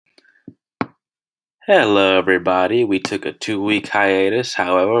Hello, everybody. We took a 2 week hiatus.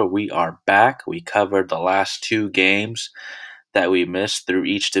 However, we are back. We covered the last two games that we missed through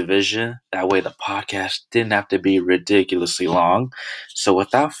each division. That way, the podcast didn't have to be ridiculously long. So,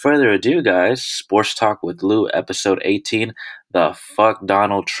 without further ado, guys, Sports Talk with Lou, episode 18, the Fuck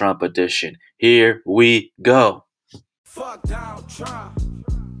Donald Trump edition. Here we go. Fuck Donald Trump.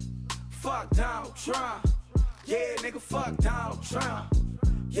 Fuck Donald Trump. Yeah, nigga, fuck Donald Trump.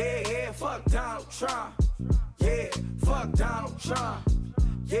 Yeah, fuck Donald Trump. Yeah, fuck Donald Trump.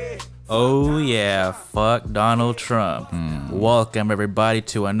 Yeah. Oh yeah, fuck Donald Trump. Welcome everybody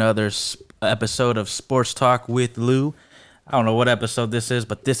to another episode of Sports Talk with Lou. I don't know what episode this is,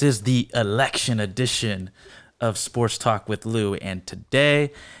 but this is the election edition of Sports Talk with Lou. And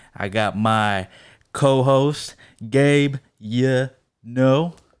today I got my co-host, Gabe. It's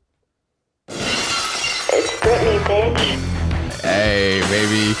Britney, bitch. Hey,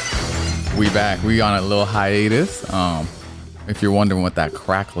 baby, we back. We on a little hiatus. If you're wondering what that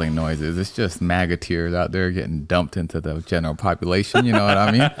crackling noise is, it's just MAGA tears out there getting dumped into the general population. You know what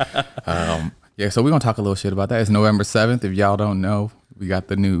I mean? Yeah, so we're gonna talk a little shit about that. It's November 7th. If y'all don't know, we got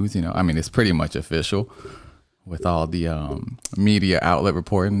the news. It's pretty much official with all the media outlet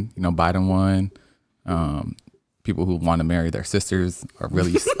reporting. Biden won. People who want to marry their sisters are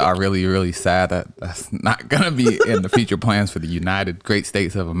really sad that that's not gonna be in the future plans for the United Great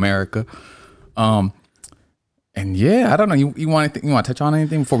States of America. And yeah, I don't know. You want to touch on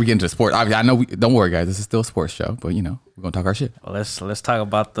anything before we get into sport? Obviously, I know. Don't worry, guys. This is still a sports show, but we're gonna talk our shit. Well, let's talk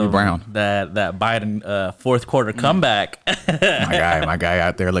about that Biden fourth quarter comeback. my guy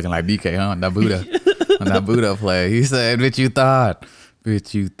out there looking like DK, huh? On that Buddha play. He said, "Bitch, you thought."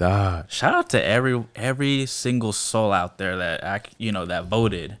 Shout out to every single soul out there that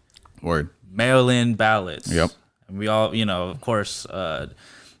voted. Word. Mail-in ballots. Yep. And we all, of course, in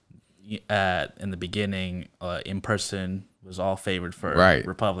the beginning, in person was all favored for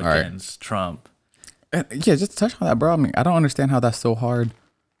Republicans. Right. Trump. And yeah, just to touch on that, bro. I don't understand how that's so hard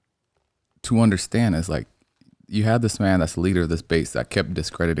to understand. It's like you had this man that's the leader of this base that kept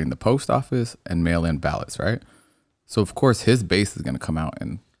discrediting the post office and mail-in ballots, right? So, of course, his base is going to come out,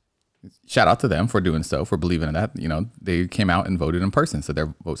 and shout out to them for doing so, for believing in that. They came out and voted in person, so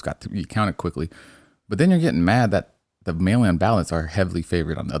their votes got to be counted quickly. But then you're getting mad that the mail-in ballots are heavily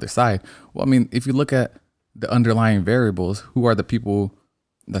favored on the other side. Well, if you look at the underlying variables, who are the people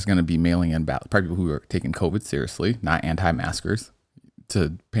that's going to be mailing in ballots? Probably people who are taking COVID seriously, not anti-maskers.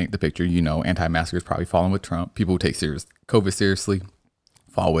 To paint the picture, anti-maskers probably falling with Trump. People who take COVID seriously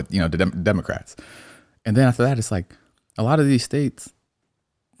fall with, the Democrats. And then after that, it's like, a lot of these states,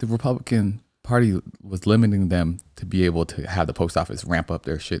 the Republican Party was limiting them to be able to have the post office ramp up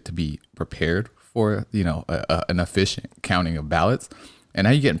their shit to be prepared for, an efficient counting of ballots. And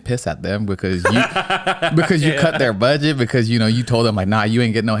now you're getting pissed at them because you cut their budget because, you told them like, nah, you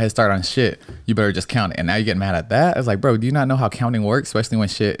ain't getting no head start on shit. You better just count it. And now you're getting mad at that. It's like, bro, do you not know how counting works? Especially when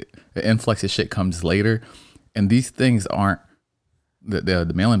the influx of shit comes later. And these things aren't,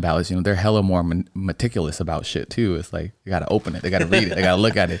 the mail-in ballots, they're hella more meticulous about shit too. It's like you gotta open it, they gotta read it, they gotta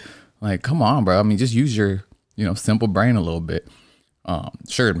look at it. Like, come on, bro. Just use your simple brain a little bit.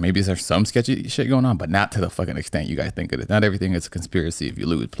 Sure, maybe there's some sketchy shit going on, but not to the fucking extent you guys think it is. Not everything is a conspiracy if you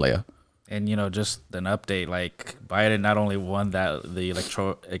lose, player. And just an update, like Biden not only won the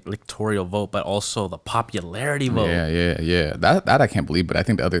electoral vote, but also the popularity vote. Yeah. That I can't believe. But I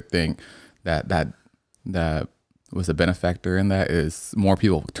think the other thing that was a benefactor in that is more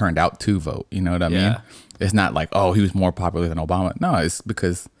people turned out to vote. You know what I mean? It's not like, oh, he was more popular than Obama. No, it's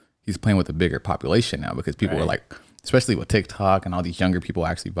because he's playing with a bigger population now because people were like, especially with TikTok and all these younger people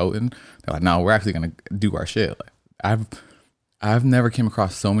actually voting, they're like, no, we're actually going to do our shit. Like, I've never came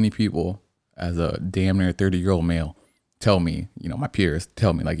across so many people as a damn near 30-year-old male tell me, my peers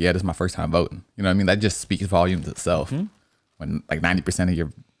tell me like, yeah, this is my first time voting. You know what I mean? That just speaks volumes itself. Mm-hmm. When like 90% of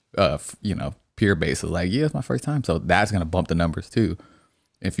your, peer base is like, yeah, it's my first time. So that's going to bump the numbers too.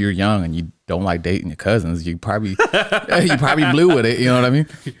 If you're young and you don't like dating your cousins, you probably blew with it. You know what I mean?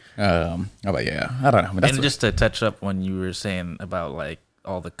 But yeah, I don't know. And just to touch up when you were saying about like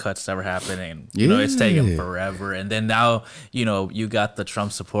all the cuts that were happening, it's taking forever. And then now, you got the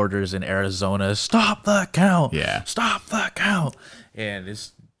Trump supporters in Arizona. Stop the count. Yeah. Stop the count. And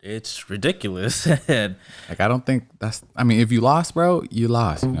it's ridiculous. And like, I don't think if you lost, bro, you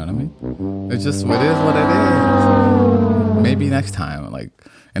lost. You know what I mean? It's just, it is what it is. Maybe next time,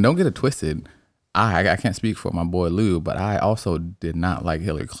 and don't get it twisted. I can't speak for my boy Lou, but I also did not like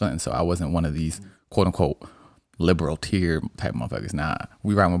Hillary Clinton. So I wasn't one of these quote unquote liberal tier type motherfuckers. Nah,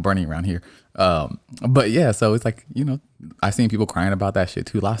 we ride with Bernie around here. But yeah, so it's like, you know, I seen people crying about that shit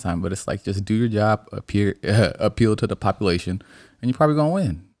too last time, but it's like, just do your job, appeal to the population, and you're probably gonna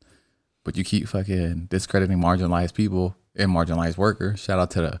win. But you keep fucking discrediting marginalized people and marginalized workers. Shout out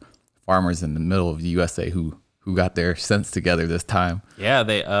to the farmers in the middle of the USA who got their sense together this time. Yeah,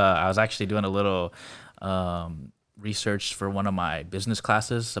 they. I was actually doing a little research for one of my business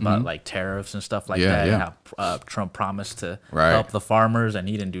classes about like tariffs and stuff like that, and how Trump promised to help the farmers, and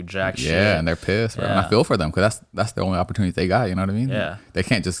he didn't do jack shit. Yeah, and they're pissed. Right? And I feel for them because that's the only opportunity they got. You know what I mean? Yeah, they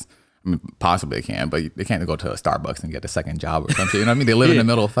can't just. I mean, possibly they can, but they can't go to a Starbucks and get a second job or something. You know what I mean? They live in the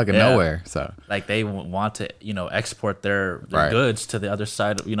middle of fucking nowhere. So like they want to, you know, export their goods to the other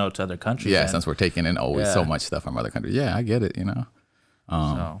side, you know, to other countries. Yeah, since we're taking in always so much stuff from other countries. Yeah, I get it. You know,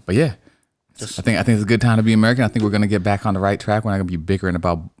 but yeah, I think it's a good time to be American. I think we're gonna get back on the right track. We're not gonna be bickering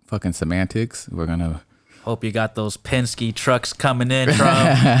about fucking semantics. We're gonna hope you got those Penske trucks coming in,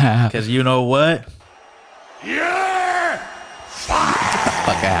 Trump, because you know what?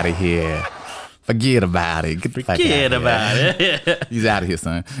 Fuck out of here. Forget about it. Get the fuck Forget about it. He's out of here,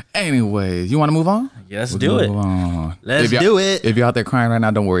 son. Anyways, you want to move on? Yeah, let's do it. Let's do it. If you're out there crying right now,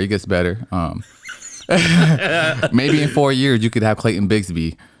 don't worry. It gets better. Maybe in 4 years, you could have Clayton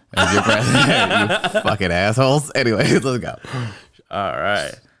Bigsby as your president. You fucking assholes. Anyways, let's go. All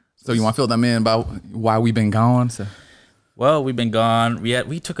right. So you want to fill them in about why we've been gone? So. Well, we've been gone.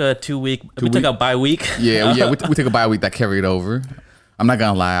 We took a 2 week. We took a bye week. Yeah. We took a bye week that carried over. I'm not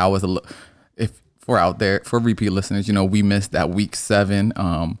gonna lie. I was if we're out there for repeat listeners, you know, we missed that week 7.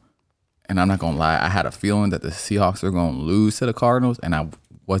 And I'm not gonna lie. I had a feeling that the Seahawks were gonna lose to the Cardinals, and I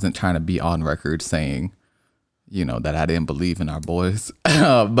wasn't trying to be on record saying, you know, that I didn't believe in our boys.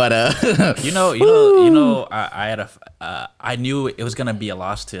 But I knew it was gonna be a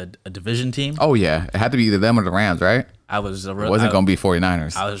loss to a division team. Oh yeah, it had to be either them or the Rams, right? It wasn't gonna be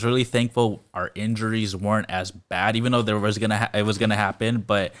 49ers. I was really thankful our injuries weren't as bad, even though it was gonna happen.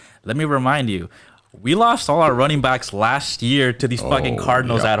 But let me remind you, we lost all our running backs last year to these fucking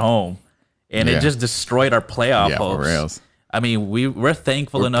Cardinals at home, and it just destroyed our playoff hopes. For reals. I mean, we're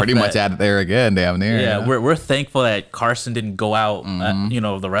thankful enough. Pretty much out there again, damn near. Yeah, we're thankful that Carson didn't go out,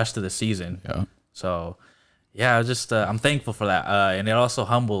 the rest of the season. Yeah. So, yeah, I'm thankful for that, and it also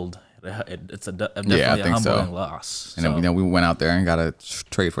humbled. It's definitely a humbling loss. And then we went out there and got a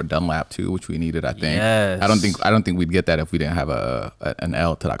trade for Dunlap too, which we needed. I think. Yes. I don't think we'd get that if we didn't have an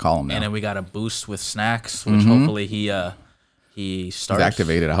L to that column now. And then we got a boost with Snacks, which hopefully he starts. He's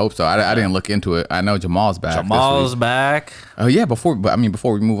activated. I hope so. I didn't look into it. I know Jamal's back. Jamal's back. Oh yeah. Before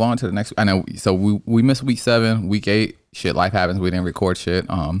we move on to the next, I know. So we missed week 7, week 8. Shit, life happens. We didn't record shit.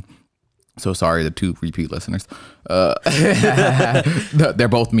 So sorry, the 2 repeat listeners. They're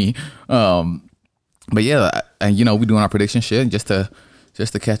both me. But yeah, and you know, we doing our prediction shit just to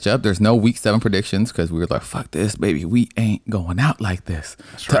catch up. There's no week 7 predictions because we were like, fuck this, baby. We ain't going out like this.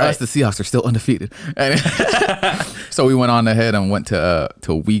 That's to us, the Seahawks are still undefeated. And so we went on ahead and went to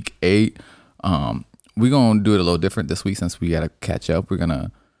week 8. We're gonna do it a little different this week since we gotta catch up. We're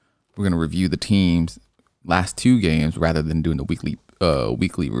gonna review the team's last 2 games rather than doing the weekly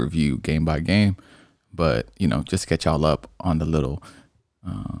review game by game. But you know, just to catch y'all up on the little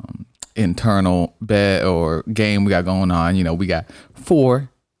internal bet or game we got going on. You know, we got 4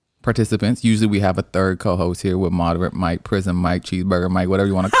 participants. Usually we have a third co-host here with Moderate Mike, Prison Mike, Cheeseburger Mike, whatever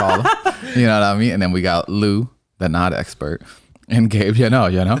you want to call him. You know what I mean? And then we got Lou, the not expert, and Gabe, you know.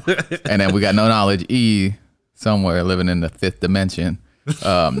 And then we got No Knowledge E, somewhere living in the 5th dimension,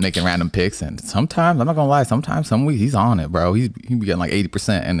 making random picks. And sometimes, I'm not gonna lie, sometimes some weeks he's on it, bro. He be getting like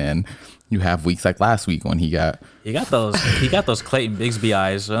 80%, and then you have weeks like last week when he got those Clayton Bigsby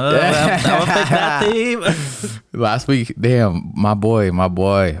eyes. I'll pick that team. Last week, damn, my boy,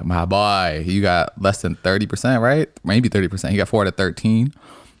 you got less than 30%, right? Maybe 30%. He got 4 out of 13.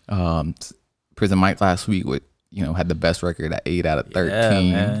 Prison Mike last week had the best record at 8 out of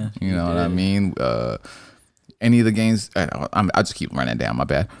 13. Yeah, you know what I mean? Any of the games, I'll just keep running down. My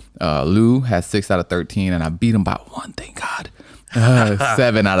bad. Lou has 6 out of 13, and I beat him by 1. Thank God.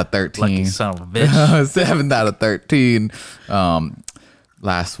 7 out of 13. Lucky son of a bitch. 7 out of 13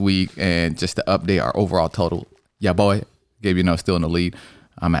 last week. And just to update our overall total, yeah, boy, Gabe, still in the lead.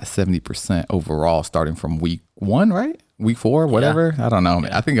 I'm at 70% overall starting from week 1, right? Week 4, whatever. Yeah. I don't know.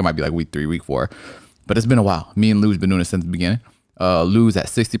 Yeah. I think it might be like week 3, week 4. But it's been a while. Me and Lou's been doing it since the beginning. Lou's at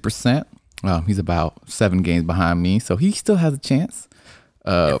 60%. He's about 7 games behind me. So he still has a chance.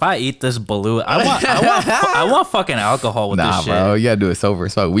 If I eat this balloon, I want fucking alcohol with Nah, this shit. bro, you gotta do it sober.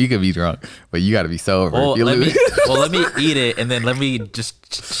 So we could be drunk, but you gotta be sober. Well, You let me lose. eat it and then let me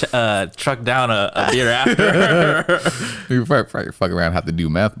just truck down a beer after. You probably fuck around and have to do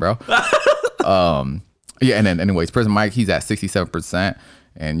meth, bro. Yeah, and then anyways, Prison Mike, he's at 67%,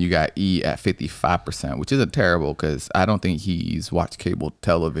 and you got E at 55%, which isn't terrible because I don't think he's watched cable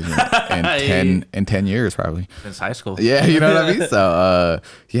television in 10 years probably. Since high school. Yeah, you know what I mean? So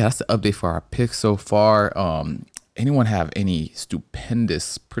yeah, that's the update for our picks so far. Anyone have any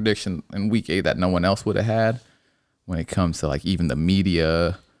stupendous prediction in week 8 that no one else would have had when it comes to like even the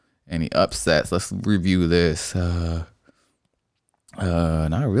media, any upsets? Let's review this.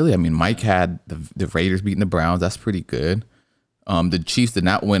 Not really. I mean, Mike had the Raiders beating the Browns. That's pretty good. The Chiefs did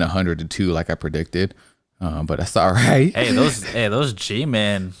not win 100-2 like I predicted, but that's all right. Those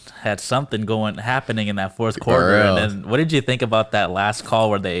G-men had something happening in that fourth quarter. real. And then what did you think about that last call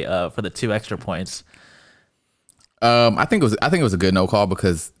where they for the 2 extra points? I think it was a good no call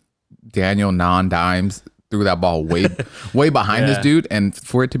because Daniel non-dimes threw that ball way behind this dude, and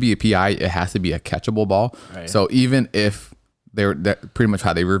for it to be a PI, it has to be a catchable ball. Right. So even if that pretty much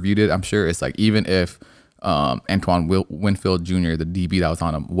how they reviewed it, I'm sure it's like even if Antoine Winfield Jr., the DB that was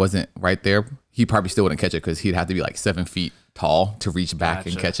on him, wasn't right there, he probably still wouldn't catch it because he'd have to be like 7 feet tall to reach back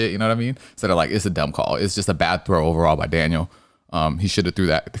and catch it. You know what I mean? So they're like, it's a dumb call. It's just a bad throw overall by Daniel. He should have threw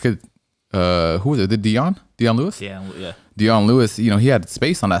that because who was it? The Dion Lewis? Yeah. Dion Lewis, he had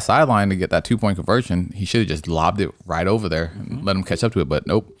space on that sideline to get that 2-point conversion. He should have just lobbed it right over there and let him catch up to it. But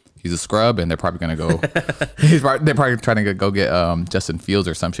nope, he's a scrub, and they're probably gonna go. They're probably trying to go get Justin Fields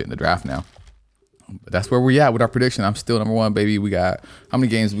or some shit in the draft now. But that's where we at with our prediction. I'm still number 1, baby. We got how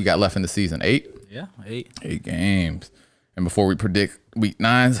many games we got left in the season? 8. Yeah, 8. 8 games. And before we predict week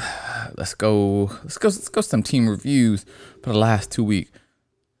 9, let's go some team reviews for the last 2 weeks.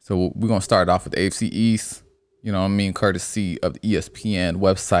 So we're gonna start off with the AFC East. You know what I mean? Courtesy of the ESPN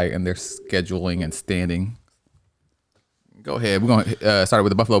website and their scheduling and standing. Go ahead. We're going to start with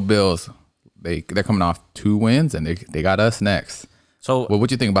the Buffalo Bills. They're coming off 2 wins, and they got us next. So, what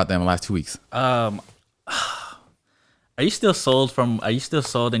do you think about them in the last 2 weeks? are you still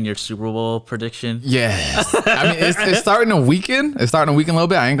sold in your Super Bowl prediction? Yes. I mean, it's starting to weaken. It's starting to weaken a little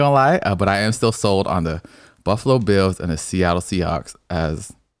bit. I ain't going to lie. But I am still sold on the Buffalo Bills and the Seattle Seahawks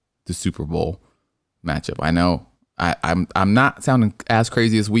as the Super Bowl matchup. I know I'm not sounding as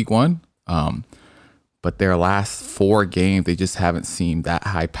crazy as week 1, but their last 4 games, they just haven't seemed that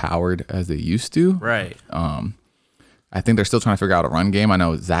high powered as they used to. Right. I think they're still trying to figure out a run game. I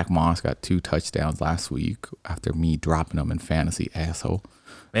know Zach Moss got 2 touchdowns last week after me dropping them in fantasy, asshole.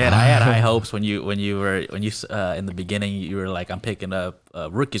 Man, I had high hopes when you in the beginning you were like, I'm picking up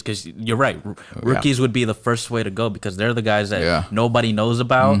rookies, because you're right, rookies would be the first way to go because they're the guys that nobody knows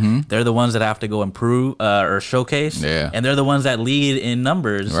about. They're the ones that have to go improve or showcase, and they're the ones that lead in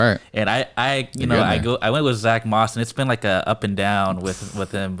numbers. Right. And I went with Zach Moss, and it's been like a up and down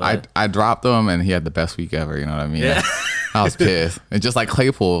with him. But I dropped him, and he had the best week ever. You know what I mean? Yeah. I was pissed. And just like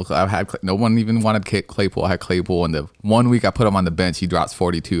Claypool, no one even wanted Claypool. I had Claypool, and the 1 week I put him on the bench, he drops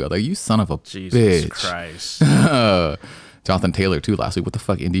 42. I was like, you son of a Jesus bitch. Christ. Jonathan Taylor too last week. What the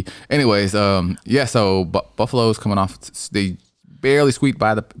fuck, Indy? Anyways, so Buffalo's coming off. They barely squeaked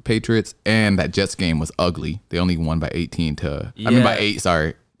by the Patriots, and that Jets game was ugly. They only won by 18 to. I mean by 8.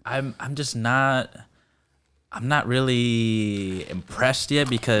 Sorry. I'm just not. I'm not really impressed yet,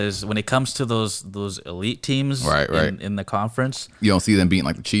 because when it comes to those elite teams in the conference, you don't see them beating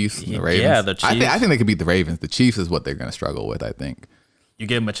like the Chiefs and the Ravens. Yeah, the Chiefs. I think they could beat the Ravens. The Chiefs is what they're going to struggle with, I think. You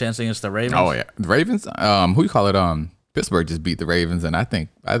give them a chance against the Ravens? Oh yeah, the Ravens. Who you call it? Pittsburgh just beat the Ravens, and I think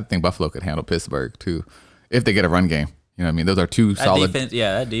Buffalo could handle Pittsburgh too if they get a run game. You know what I mean? Those are two solid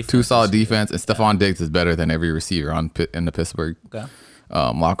defense. Two solid defense, and Stephon Diggs is better than every receiver in the Pittsburgh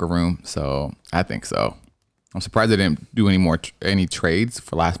locker room. So I think so. I'm surprised they didn't do any trades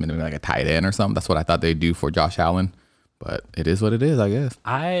for last minute, like a tight end or something. That's what I thought they'd do for Josh Allen, but it is what it is, I guess.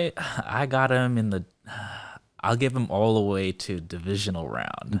 I got him in the. I'll give him all the way to divisional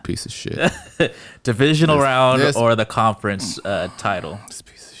round. You piece of shit. Divisional round or the conference title. This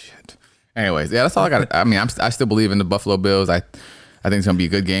piece of shit. Anyways, yeah, that's all I got. I mean, I still believe in the Buffalo Bills. I think it's gonna be a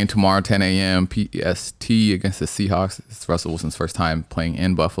good game tomorrow, 10 a.m. PST against the Seahawks. It's Russell Wilson's first time playing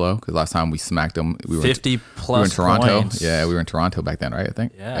in Buffalo, because last time we smacked them, we were 50 plus we were in Toronto. points. Yeah, we were in Toronto back then, right? I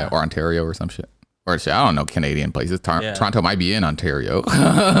think. Yeah. Or Ontario or some shit. Or shit, I don't know Canadian places. Toronto might be in Ontario.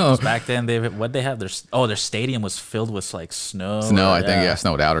 Back then, they have their stadium was filled with like snow. I think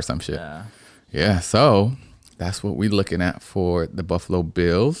snowed out or some shit. Yeah. So that's what we're looking at for the Buffalo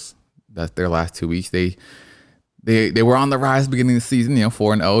Bills. That's their last 2 weeks. they were on the rise beginning of the season,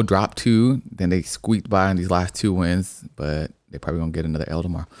 4-0, dropped 2. Then they squeaked by in these last 2 wins, but they probably gonna get another L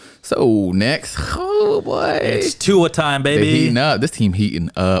tomorrow. So next, oh boy, It's Tua time, they baby. heating up. This team heating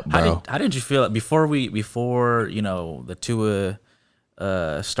up, bro. How did you feel before the Tua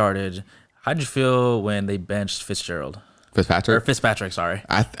started? How did you feel when they benched Fitzpatrick, sorry.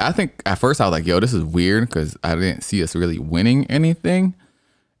 I think at first I was like, yo, this is weird because I didn't see us really winning anything.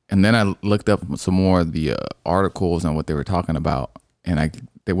 And then I looked up some more of the articles and what they were talking about. And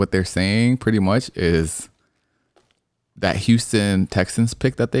what they're saying pretty much is that Houston Texans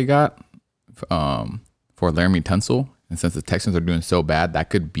pick that they got for Laramie Tunsil. And since the Texans are doing so bad, that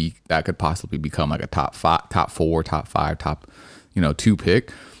could possibly become like a top 4, top 5, top 2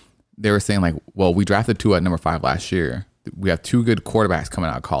 pick. They were saying like, well, we drafted 2 at number 5 last year. We have 2 good quarterbacks coming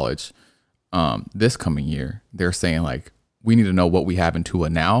out of college this coming year. They're saying like, we need to know what we have in Tua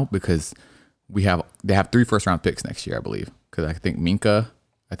now because they have 3 first-round picks next year, I believe. Because I think Minka's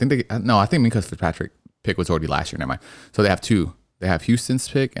Fitzpatrick pick was already last year. Never mind. So they have 2. They have Houston's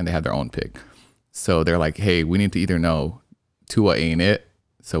pick and they have their own pick. So they're like, hey, we need to either know Tua ain't it,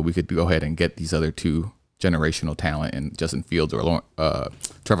 so we could go ahead and get these other 2 generational talent in Justin Fields or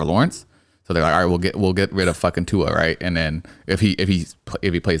Trevor Lawrence. So they're like, all right, we'll get rid of fucking Tua, right? And then if he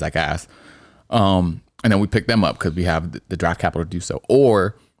plays like ass, and then we pick them up because we have the draft capital to do so.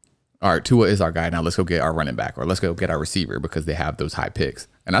 Or, all right, Tua is our guy. Now let's go get our running back or let's go get our receiver because they have those high picks.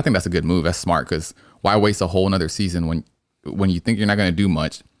 And I think that's a good move. That's smart because why waste a whole another season when you think you're not going to do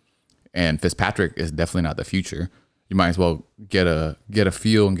much? And Fitzpatrick is definitely not the future. You might as well get a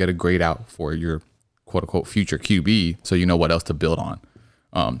feel and get a grade out for your quote unquote future QB so you know what else to build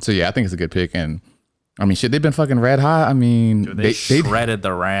on. So yeah, I think it's a good pick. And I mean, shit, they've been fucking red hot. I mean, Dude, they shredded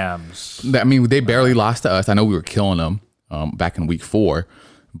the Rams. I mean, they barely lost to us. I know we were killing them back in week 4,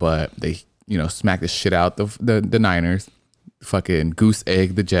 but they, smacked the shit out the Niners, fucking goose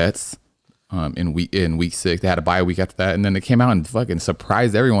egg the Jets in week 6. They had a bye week after that, and then they came out and fucking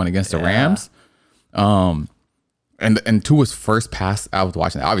surprised everyone against the Rams. And Tua's first pass, I was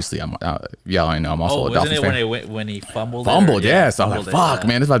watching. Obviously, I know I'm also a Dolphins fan. When he fumbled? Yeah. So I was like, fuck,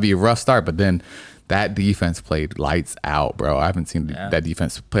 man, this might be a rough start. But then that defense played lights out, bro. I haven't seen that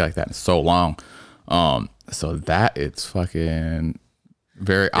defense play like that in so long. So that it's fucking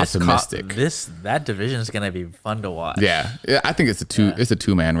very optimistic. That division is gonna be fun to watch. Yeah, I think it's a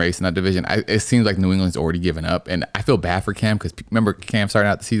 2-man race in that division. It seems like New England's already given up, and I feel bad for Cam because remember Cam starting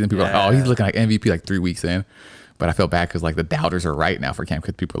out the season, people are like, oh, he's looking like MVP like 3 weeks in. But I feel bad because like the doubters are right now for Cam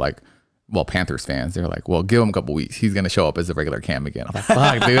because people are like, well, Panthers fans, they're like, well, give him a couple weeks. He's going to show up as a regular Cam again. I'm like,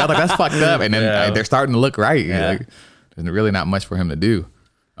 fuck, dude. I'm like, that's fucked up. And then they're starting to look right. Yeah. Like, there's really not much for him to do.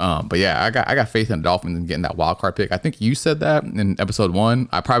 But yeah, I got faith in the Dolphins and getting that wild card pick. I think you said that in episode 1.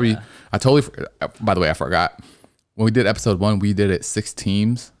 I totally, by the way, I forgot. When we did episode 1, we did it 6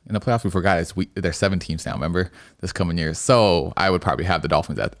 teams in the playoffs. We forgot there's 7 teams now, remember, this coming year. So I would probably have the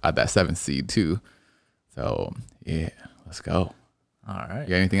Dolphins at that 7th seed too. So yeah, let's go. All right. You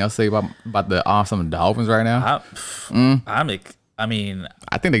got anything else to say about the awesome Dolphins right now? I mean,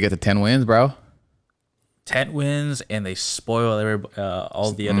 I think they get to 10 wins, bro. 10 wins, and they spoil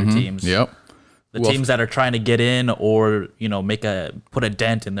all the other teams. Yep. The teams that are trying to get in or, put a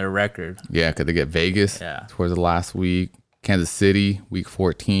dent in their record. Yeah, because they get Vegas towards the last week, Kansas City, week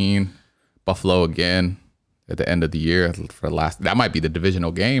 14, Buffalo again at the end of the year for the last. That might be the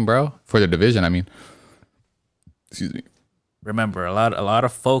divisional game, bro. For the division, I mean. Excuse me. Remember, a lot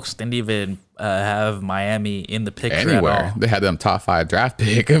of folks didn't even have Miami in the picture anywhere. at all. They had them top 5 draft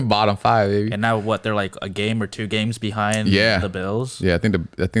pick, bottom 5, baby. And now they're like a game or 2 games behind the Bills. Yeah, I think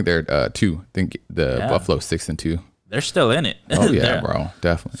they're 2. I think the Buffalo 6-2. They're still in it. Oh yeah, bro,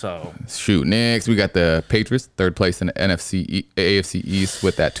 definitely. So shoot, next we got the Patriots, 3rd place in the AFC East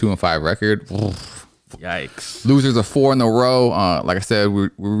with that 2-5 record. Yikes! Losers of 4 in a row. Like I said, we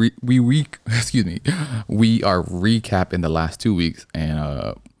are recapping the last 2 weeks,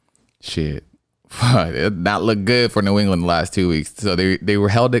 and shit, it did not look good for New England the last 2 weeks. So they were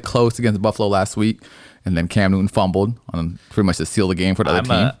held it close against Buffalo last week, and then Cam Newton fumbled on pretty much to seal the game for the other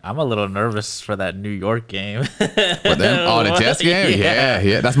team. I'm a little nervous for that New York game. For them? Oh, the Jets game?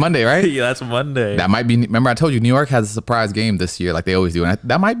 Yeah. That's Monday, right? Yeah, that's Monday. That might be. Remember, I told you New York has a surprise game this year, like they always do, and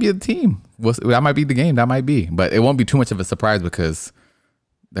that might be the team. That might be the game. That might be, but it won't be too much of a surprise because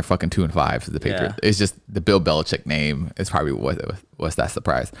they're fucking 2-5 for the Patriots. Yeah. It's just the Bill Belichick name is probably what's that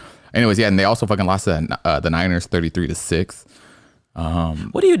surprise. Anyways, yeah, and they also fucking lost to the Niners 33-6.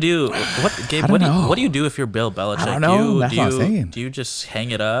 What do you do? What do you do if you're Bill Belichick? I don't know. That's what I'm saying. Do you just hang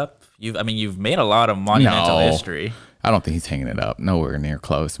it up? You've made a lot of monumental history. I don't think he's hanging it up. Nowhere near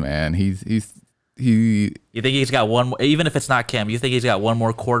close, man. He's he You think he's got one more, even if it's not Cam, you think he's got one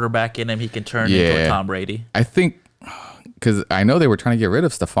more quarterback in him he can turn into a Tom Brady? I think because I know they were trying to get rid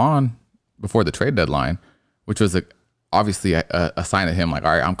of Stephon before the trade deadline, which was obviously a sign of him like,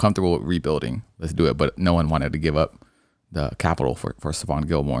 all right, I'm comfortable with rebuilding. Let's do it. But no one wanted to give up the capital for Stephon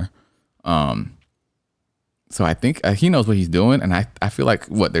Gilmore. So I think he knows what he's doing. And I feel like,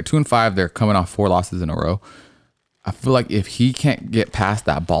 they're 2-5. They're coming off 4 losses in a row. I feel like if he can't get past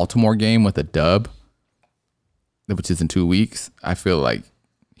that Baltimore game with a dub, which is in 2 weeks, I feel like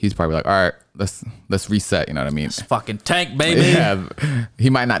he's probably like, all right, let's reset. You know what I mean? It's fucking tank, baby. Yeah,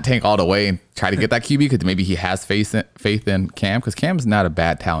 he might not tank all the way and try to get that QB because maybe he has faith in Cam, because Cam's not a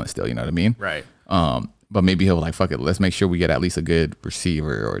bad talent still. You know what I mean? Right. But maybe he'll like, fuck it, let's make sure we get at least a good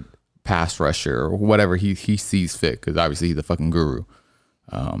receiver or pass rusher or whatever he sees fit, because obviously he's a fucking guru.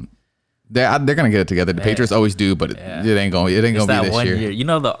 They're gonna get it together. The Patriots always do, but it ain't gonna be this year. You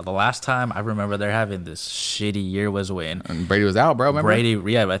know, the last time I remember they're having this shitty year was when Brady was out, bro. Remember?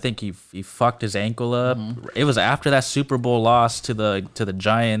 I think he fucked his ankle up. It was after that Super Bowl loss to the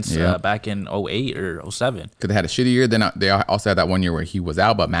Giants back in 08 or 07. Because they had a shitty year. Then they also had that one year where he was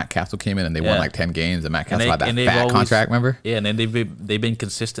out, but Matt Castle came in and they won like 10 games, and Matt Castle had that fat contract. Remember? Yeah, and then they've been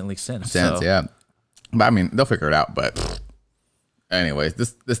consistently since. Yeah. But I mean, they'll figure it out. But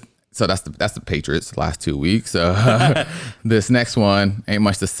anyways, so that's the Patriots last 2 weeks. This next one ain't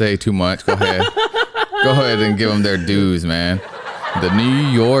much to say too much. Go ahead. Go ahead and give them their dues, man. The New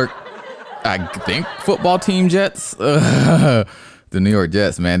York, I think, football team Jets. The New York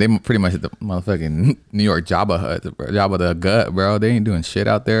Jets, man. They pretty much hit the motherfucking New York Jabba the gut, bro. They ain't doing shit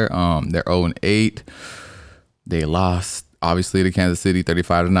out there. They're 0-8. They lost, obviously, to Kansas City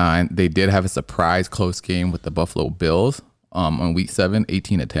 35-9. They did have a surprise close game with the Buffalo Bills. On week 7,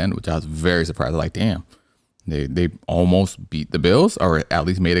 18-10, which I was very surprised. Like, damn, they almost beat the Bills, or at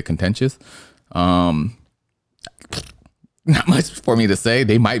least made it contentious. Not much for me to say.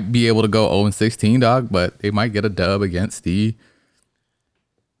 They might be able to go 0-16, dog, but they might get a dub against the.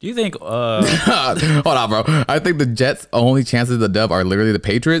 Do you think? Hold on, bro. I think the Jets' only chances of the dub are literally the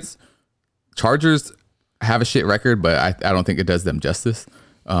Patriots. Chargers have a shit record, but I don't think it does them justice.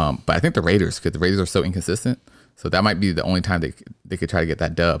 But I think the Raiders, because the Raiders are so inconsistent. So that might be the only time they could try to get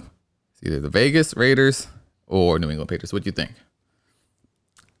that dub. It's either the Vegas Raiders or New England Patriots. What do you think?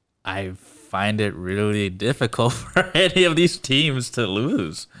 I find it really difficult for any of these teams to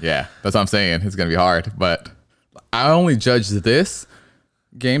lose. Yeah, that's what I'm saying. It's going to be hard. But I only judge this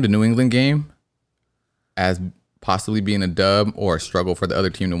game, the New England game, as possibly being a dub or a struggle for the other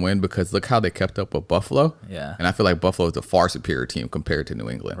team to win, because look how they kept up with Buffalo. Yeah. And I feel like Buffalo is a far superior team compared to New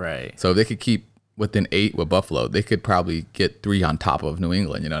England. Right. So if they could keep within 8 with Buffalo, they could probably get 3 on top of New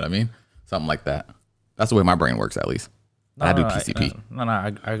England. You know what I mean? Something like that. That's the way my brain works, at least. I do PCP.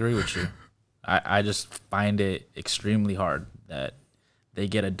 I agree with you. I just find it extremely hard that they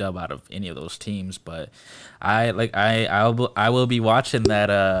get a dub out of any of those teams. But I will be watching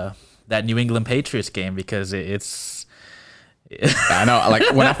that New England Patriots game, because it's. I know, like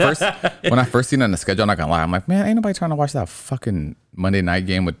when I first seen it on the schedule, I'm not gonna lie, I'm like, man, ain't nobody trying to watch that fucking Monday night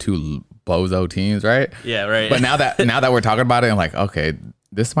game with 2 bozo teams, right? Yeah, right. But now that we're talking about it, I'm like, okay,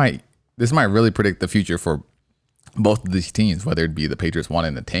 this might really predict the future for both of these teams, whether it be the Patriots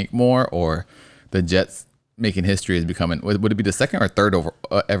wanting to tank more or the Jets making history as becoming, would it be the second or third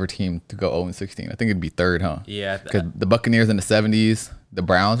ever team to go 0-16? I think it'd be third, huh? Yeah. Because the Buccaneers in the 70s, the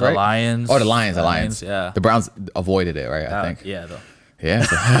Browns, right? The Lions. Oh, the Lions. Yeah. The Browns avoided it, right? I think. Yeah, though. Yeah.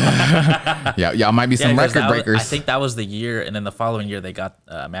 So, y'all might be some record breakers. I think that was the year, and then the following year they got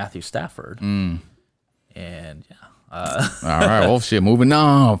Matthew Stafford. And yeah. All right. Well, shit. Moving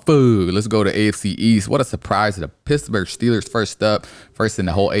on. Food. Let's go to AFC East. What a surprise. The Pittsburgh Steelers first in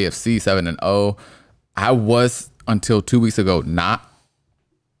the whole AFC, 7-0. I was, until 2 weeks ago, not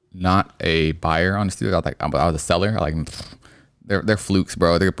a buyer on the Steelers. I was a seller. They're flukes,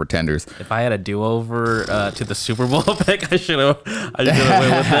 bro. They're pretenders. If I had a do-over to the Super Bowl pick, I should have went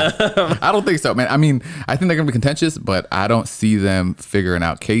with them. I don't think so, man. I mean, I think they're going to be contentious, but I don't see them figuring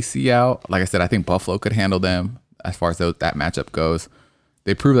out KC out. Like I said, I think Buffalo could handle them as far as that matchup goes.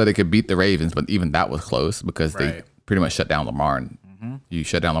 They proved that they could beat the Ravens, but even that was close because they pretty much shut down Lamar. And you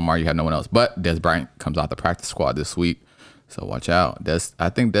shut down Lamar, you have no one else. But Dez Bryant comes out the practice squad this week, so watch out. I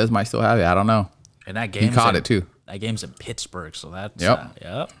think Dez might still have it. I don't know. And that game, he caught it too. That game's in Pittsburgh, so that's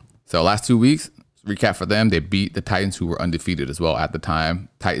yep. So last 2 weeks, recap for them, they beat the Titans, who were undefeated as well at the time.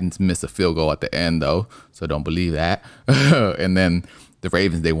 Titans missed a field goal at the end though, so don't believe that. And then the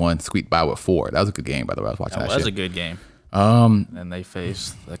Ravens, they won, squeaked by with 4. That was a good game, by the way. I was watching that. That was a good game. And they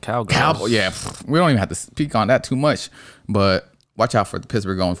faced the Cowboys. Yeah, we don't even have to speak on that too much, but watch out for the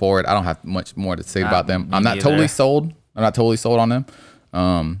Pittsburgh going forward. I don't have much more to say about them. me I'm not neither. totally sold. I'm not totally sold on them.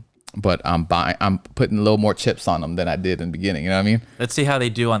 But I'm putting a little more chips on them than I did in the beginning. You know what I mean? Let's see how they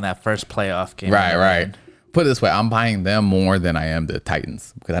do on that first playoff game. Right. Put it this way, I'm buying them more than I am the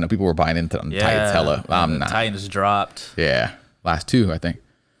Titans because I know people were buying into the Titans hella. I'm the not. Titans dropped. Yeah, last two I think.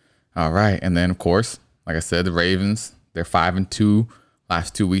 All right, and then of course, like I said, the Ravens, they're 5-2.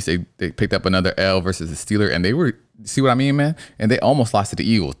 Last 2 weeks they picked up another L versus the Steelers, and they were, see what I mean, man? And they almost lost to the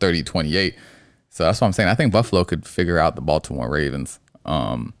Eagles 30-28. So that's what I'm saying. I think Buffalo could figure out the Baltimore Ravens.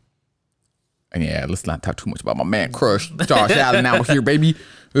 And yeah, let's not talk too much about my man Crush, Josh Allen out here, baby.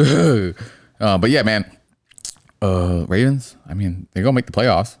 But yeah, man, Ravens. I mean, they're gonna make the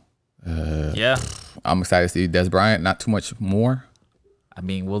playoffs. Yeah. I'm excited to see Des Bryant. Not too much more. I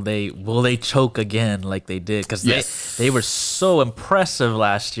mean, will they choke again like they did? Because Yes. they were so impressive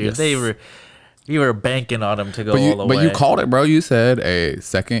last year. Yes. We were banking on them to go all the way. But you called it, bro. You said a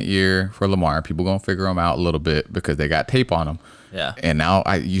second year for Lamar. People gonna figure him out a little bit because they got tape on him. Yeah. And now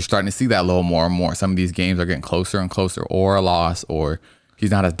you're starting to see that a little more and more. Some of these games are getting closer and closer, or a loss, or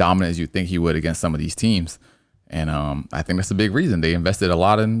he's not as dominant as you think he would against some of these teams. And I think that's a big reason they invested a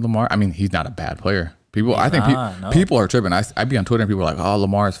lot in Lamar. I mean, he's not a bad player. People are tripping. I be on Twitter and people are like, "Oh,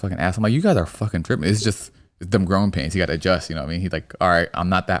 Lamar is fucking ass." I'm like, "You guys are fucking tripping." It's them growing pains. He got to adjust. You know what I mean? He's like, "All right, I'm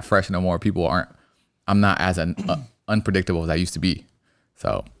not that fresh no more. I'm not as unpredictable as I used to be."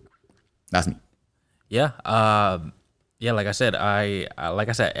 So that's me. Yeah. Yeah. Like I said,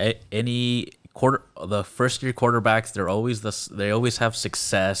 any the first year quarterbacks, they always have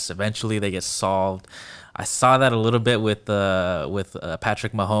success. Eventually, they get solved. I saw that a little bit with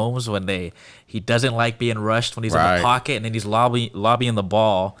Patrick Mahomes when he doesn't like being rushed when he's in the pocket, and then he's lobbying the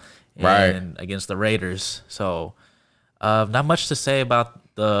ball against the Raiders. So not much to say about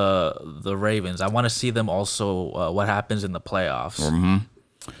the Ravens. I want to see them also what happens in the playoffs. Mm-hmm.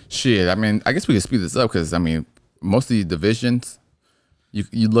 Shit, I mean, I guess we can speed this up because I mean, most of these divisions,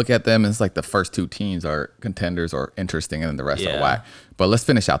 you look at them and it's like the first two teams are contenders or interesting, and then the rest are whack. But let's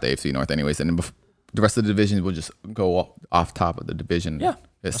finish out the AFC North anyways, and then the rest of the divisions will just go off top of the division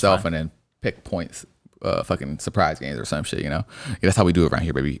itself, and then pick points, fucking surprise games or some shit. You know, that's how we do it around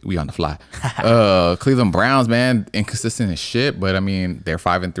here, baby. We on the fly. Cleveland Browns, man, inconsistent as shit, but I mean they're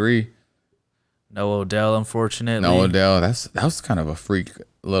 5-3. No Odell, unfortunately. No Odell. That was kind of a freak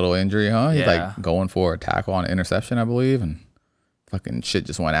little injury, huh? He's Yeah. like going for a tackle on an interception, I believe, and fucking shit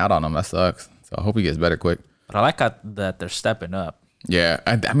just went out on him. That sucks. So I hope he gets better quick. But I like that they're stepping up. Yeah,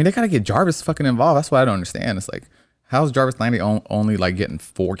 I mean they gotta get Jarvis fucking involved. That's what I don't understand. It's like, how's Jarvis Landry only like getting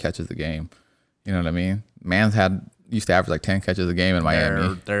 4 catches a game? You know what I mean? Man's used to average like 10 catches a game in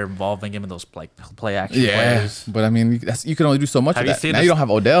Miami. They're involving him in those play action plays. But I mean you can only do so much Have with you that. seen Now this- you don't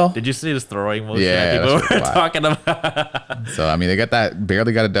have Odell. Did you see his throwing motion Yeah, that people that's were wild. talking about? So I mean they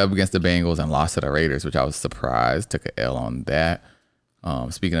barely got a dub against the Bengals and lost to the Raiders, which I was surprised. Took an L on that.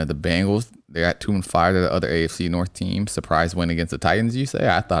 Speaking of the Bengals, they're at 2-5 to the other AFC North team. Surprise win against the Titans, you say?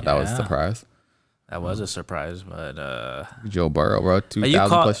 I thought that was a surprise. That was a surprise, but Joe Burrow, bro, but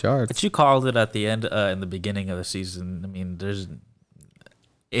 2,000 plus yards. But you called it at the end, in the beginning of the season. I mean,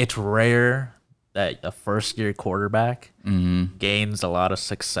 it's rare that a first year quarterback gains a lot of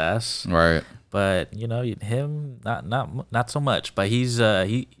success. Right. But you know him, not so much. But he's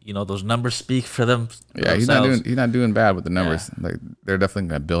those numbers speak for them. Yeah, he's not doing bad with the numbers. Like they're definitely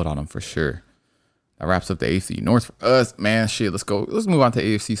gonna build on him for sure. That wraps up the AFC North for us, man. Shit, let's go. Let's move on to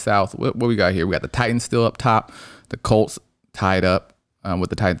AFC South. What we got here? We got the Titans still up top. The Colts tied up with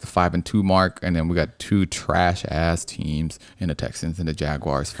the Titans 5-2 mark, and then we got 2 trash ass teams in the Texans and the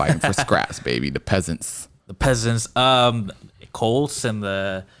Jaguars fighting for scraps, baby. The peasants. Colts and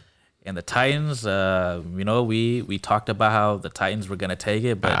the Titans. We talked about how the Titans were gonna take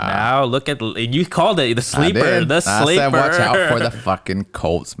it, but now look at, and you called it the sleeper. I said watch out for the fucking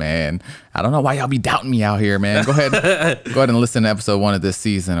Colts, man. I don't know why y'all be doubting me out here, man. Go ahead and listen to episode 1 of this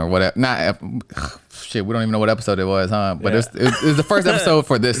season or whatever. Shit, we don't even know what episode it was, huh? But it was the first episode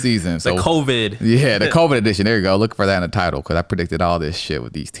for this season. So the COVID. Yeah, the COVID edition. There you go. Look for that in the title because I predicted all this shit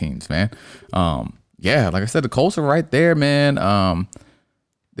with these teams, man. Yeah, like I said, the Colts are right there, man.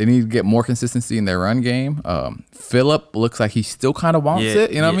 They need to get more consistency in their run game. Phillip looks like he still kind of wants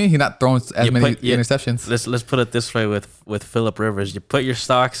it. You know what I mean? He's not throwing as many interceptions. Let's put it this way with Phillip Rivers. You put your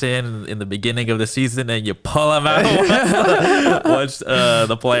stocks in the beginning of the season and you pull them out once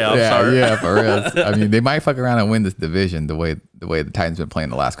the playoffs start. Yeah, for real. I mean, they might fuck around and win this division the way the Titans been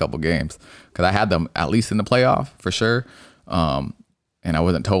playing the last couple games. Because I had them at least in the playoff for sure. And I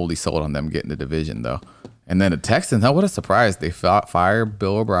wasn't totally sold on them getting the division though. And then the Texans, what a surprise. They fire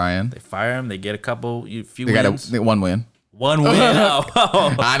Bill O'Brien. They fire him. They get few They wins. got 1 win. 1 win.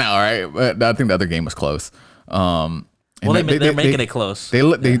 Oh. I know, right? But I think the other game was close. Well, they're making it close. They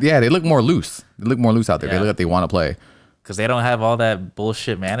look more loose. They look more loose out there. They look like they want to play. Because they don't have all that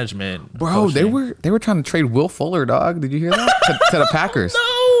bullshit management. Bro, coaching. they were trying to trade Will Fuller, dog. Did you hear that? to the Packers.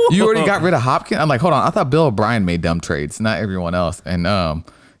 No. You already got rid of Hopkins. I'm like, hold on. I thought Bill O'Brien made dumb trades, not everyone else. And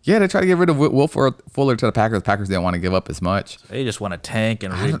they tried to get rid of Will Fuller to the Packers. Packers didn't want to give up as much. They just want to tank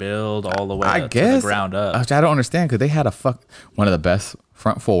and rebuild all the way I up guess, to the ground up. Which I don't understand because they had one of the best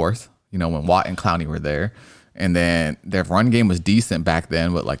front fours, when Watt and Clowney were there. And then their run game was decent back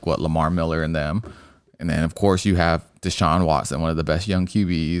then with Lamar Miller and them. And then, of course, you have Deshaun Watson, one of the best young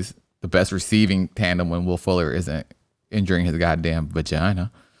QBs, the best receiving tandem when Will Fuller isn't injuring his goddamn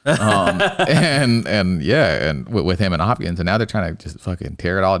vagina. And with him and Hopkins. And now they're trying to just fucking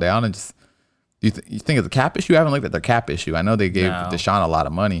tear it all down and just. You think it's a cap issue? I haven't looked at their cap issue. I know they gave Deshaun a lot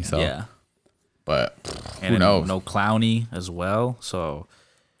of money. So yeah. But and who knows? No Clowney as well. So.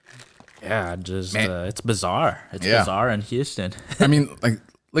 Yeah, it's bizarre. It's bizarre in Houston. I mean,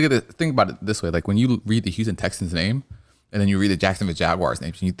 look at it. Think about it this way. Like when you read the Houston Texans name and then you read the Jacksonville Jaguars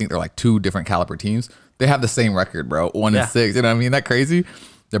names and you think they're like two different caliber teams, they have the same record, bro. 1-6. You know what I mean? That crazy?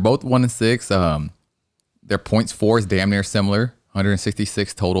 They're both 1-6. Their points for is damn near similar.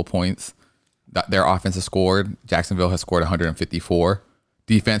 166 total points. Their offense has scored. Jacksonville has scored 154.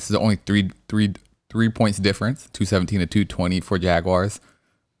 Defense is only three points difference. 217 to 220 for Jaguars.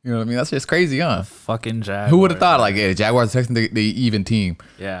 You know what I mean? That's just crazy, huh? Fucking Jaguars. Who would have thought? Jaguars and Texans, they even team.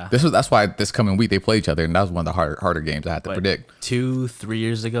 Yeah. That's why this coming week they play each other, and that was one of the harder games I had to predict. 2-3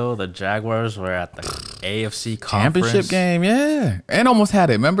 years ago, the Jaguars were at the AFC conference championship game, yeah, and almost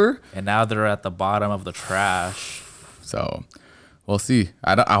had it. Remember? And now they're at the bottom of the trash. So, we'll see.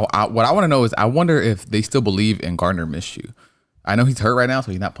 What I want to know is, I wonder if they still believe in Gardner Minshew. I know he's hurt right now,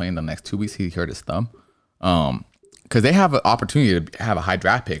 so he's not playing the next 2 weeks. He hurt his thumb. Because they have an opportunity to have a high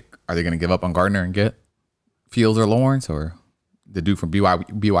draft pick. Are they going to give up on Gardner and get Fields or Lawrence, or the dude from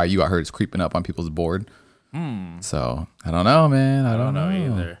BYU? I heard is creeping up on people's board. So I don't know, man. I don't know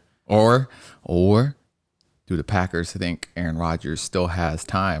either. Or do the Packers think Aaron Rodgers still has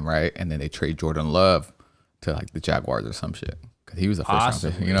time, right? And then they trade Jordan Love to the Jaguars or some shit because he was a first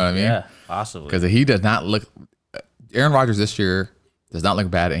round pick. You know what I mean? Yeah, possibly. Because he does not look. Aaron Rodgers this year does not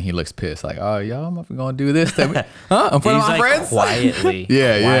look bad, and he looks pissed. Like, oh, y'all, I'm going to do this to me. Huh? In front of my friends? Quietly.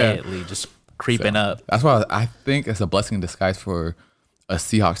 Quietly, just creeping up. That's why I think it's a blessing in disguise for a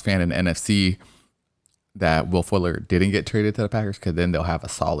Seahawks fan in the NFC that Will Fuller didn't get traded to the Packers, because then they'll have a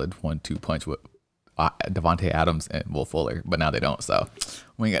solid 1-2 punch with Devontae Adams and Will Fuller. But now they don't, so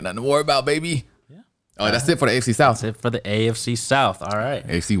we ain't got nothing to worry about, baby. Yeah. Oh, that's it for the AFC South. That's it for the AFC South. All right.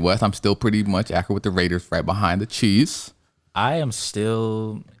 AFC West, I'm still pretty much accurate with the Raiders right behind the Chiefs. If I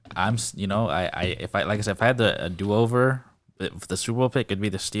had a do-over, if the Super Bowl pick, it'd be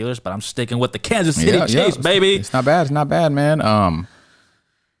the Steelers, but I'm sticking with the Kansas City Chiefs, baby. It's not bad. It's not bad, man.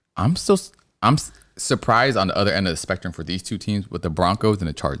 I'm surprised on the other end of the spectrum for these two teams with the Broncos and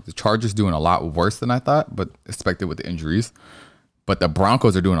the Chargers. The Chargers doing a lot worse than I thought, but expected with the injuries. But the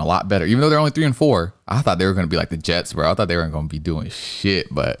Broncos are doing a lot better, even though they're only 3-4. I thought they were going to be like the Jets, bro. I thought they weren't going to be doing shit.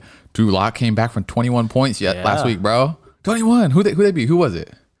 But Drew Lock came back from 21 points last week, bro. 21. Who they beat? Who was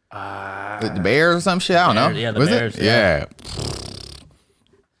it? The Bears or some shit? I don't know. Yeah, the was Bears. It? Yeah.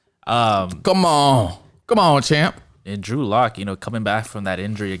 Come on, champ. And Drew Lock, coming back from that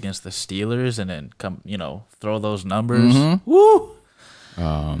injury against the Steelers, and then throw those numbers. Mm-hmm. Woo!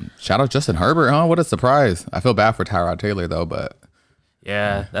 Shout out Justin Herbert, huh? What a surprise. I feel bad for Tyrod Taylor though, but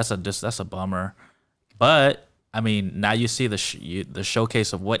yeah, that's a bummer. But I mean, now you see the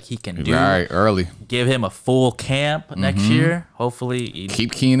showcase of what he can do. Right, early. Give him a full camp next year. Hopefully,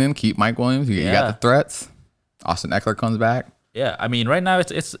 keep Keenan, keep Mike Williams. You got the threats. Austin Eckler comes back. Yeah, I mean, right now it's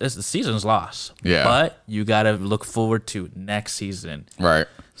the season's lost. Yeah, but you got to look forward to next season. Right.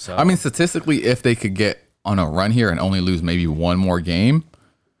 So I mean, statistically, if they could get on a run here and only lose maybe one more game,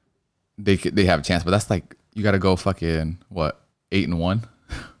 they have a chance. But that's you got to go fucking 8-1.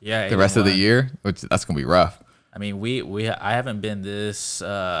 Yeah, the rest of the year, which that's gonna be rough. I mean, I haven't been this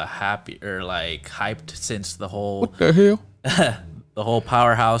happy or hyped since the whole what the hell the whole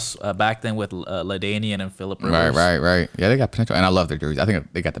powerhouse back then with LaDainian and Phillip Rivers. Right. Yeah, they got potential, and I love their jerseys. I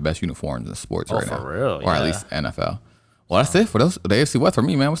think they got the best uniforms in sports right now. For real, or at least NFL. Well, that's it for the AFC West for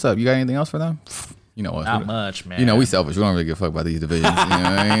me, man. What's up? You got anything else for them? You know what? Not much, man. We selfish. We don't really give a fuck about these divisions.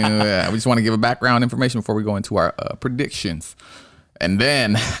 Yeah, we just want to give a background information before we go into our predictions. And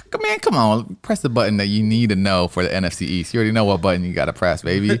then, come on, press the button that you need to know for the NFC East. You already know what button you got to press,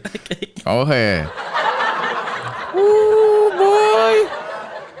 baby. Go ahead. Ooh, boy.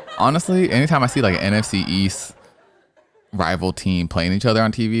 Honestly, anytime I see an NFC East rival team playing each other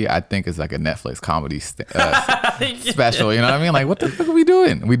on TV, I think it's like a Netflix comedy special. You know what I mean? Like, what the fuck are we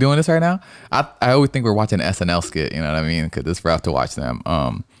doing? Are we doing this right now? I always think we're watching an SNL skit. You know what I mean? Because it's rough to watch them.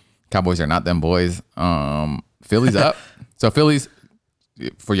 Cowboys are not them boys. Philly's up. So Philly's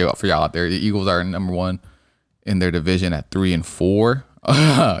for y'all out there. The Eagles are number 1 in their division at 3-4.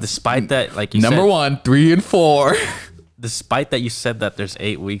 Despite that, like you number said, 1, 3-4. despite that you said that there's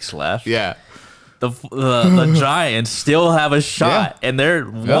 8 weeks left. Yeah. The Giants still have a shot, and they're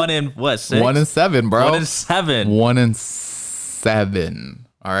 1 in what? 6? 1-7, bro. 1-7. 1-7.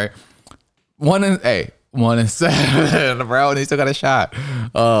 All right. 1-7, bro, and he still got a shot.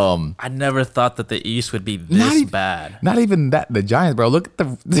 I never thought that the East would be this bad. Not even that. The Giants, bro. Look at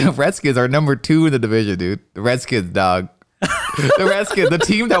the Redskins are number 2 in the division, dude. The Redskins, dog. The Redskins, the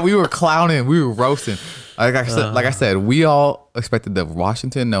team that we were clowning, we were roasting. Like I said, we all expected the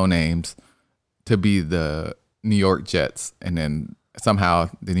Washington No Names to be the New York Jets, and then somehow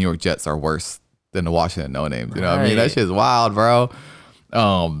the New York Jets are worse than the Washington No Names. You know what I mean? That shit's wild, bro.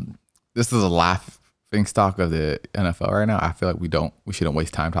 This is a laughing stock of the NFL right now. I feel like we shouldn't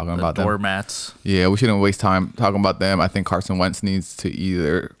waste time talking about them. Doormats. Yeah, we shouldn't waste time talking about them. I think Carson Wentz needs to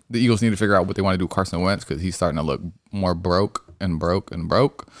the Eagles need to figure out what they want to do with Carson Wentz, because he's starting to look more broke,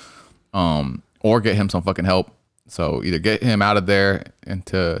 or get him some fucking help. So either get him out of there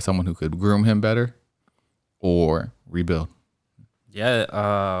into someone who could groom him better, or rebuild. Yeah,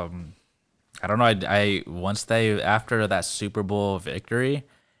 I don't know. I once after that Super Bowl victory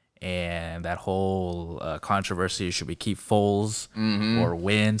and that whole controversy, should we keep Foles or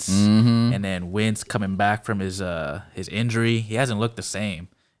Wentz? And then Wentz coming back from his injury, he hasn't looked the same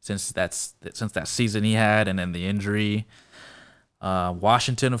since that season he had, and then the injury.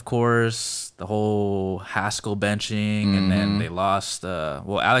 Washington, of course, the whole Haskell benching, and then they lost.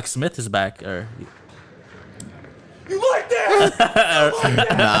 Alex Smith is back. You like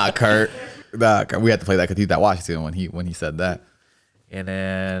that? Nah, Kurt. We had to play that because he's at Washington when he said that. And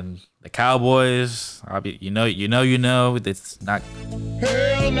then the Cowboys, you know, it's not.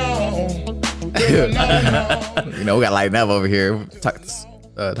 Hell no. You know, we got lighting up over here.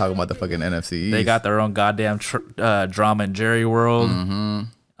 Talking about the fucking NFC East. They got their own goddamn drama in Jerry World. And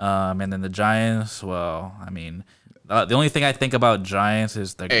then the Giants, well, I mean, the only thing I think about Giants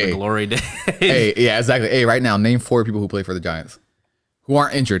is the glory days. Hey, yeah, exactly. Hey, right now, name 4 people who play for the Giants who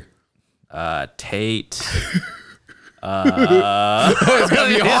aren't injured. Tate. It's gonna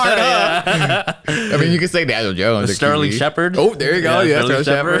be hard, huh? I mean, you can say Daniel Jones, Sterling Shepard. Oh, there you go. Yeah, Sterling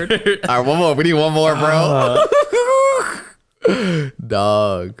Shepard. All right, one more. We need one more, bro.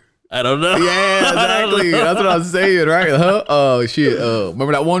 Dog. I don't know. Yeah, exactly. That's what I was saying, right? Huh? Oh shit.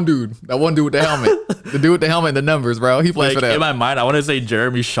 Remember that one dude? That one dude with the helmet. The dude with the helmet and the numbers, bro. He plays for that. In my mind, I want to say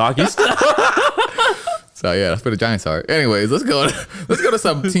Jeremy Shockey stuff. So yeah, that's where the Giants are. Anyways, let's go to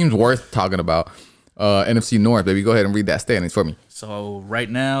some teams worth talking about. NFC North, baby. Go ahead and read that standings for me. So right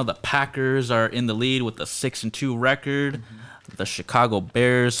now, the Packers are in the lead with a 6-2 record. The Chicago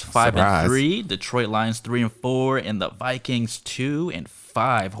Bears 5-3, Detroit Lions 3-4, and the Vikings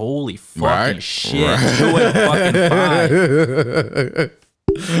 2-5. Holy fucking shit! 2-5.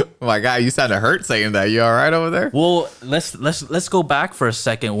 Oh my God, you sounded hurt saying that. You all right over there? Well, let's go back for a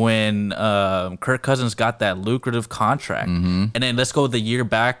second when Kirk Cousins got that lucrative contract, and then let's go the year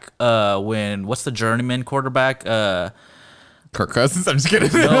back when what's the journeyman quarterback? Kirk Cousins. I'm just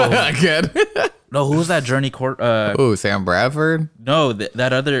kidding. No. Again. No, who was that Oh, Sam Bradford. No,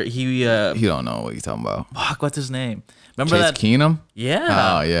 that other he. You don't know what he's talking about. Fuck, what's his name? Remember Chase that? Keenum. Yeah.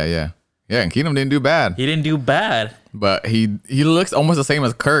 Oh yeah. Yeah, and Keenum didn't do bad. He didn't do bad. But he looks almost the same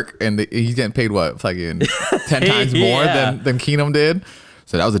as Kirk, and he's getting paid what, fucking 10 times more than Keenum did.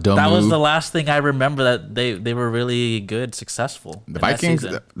 So that was a dumb move. That was the last thing I remember that they were really good, successful. The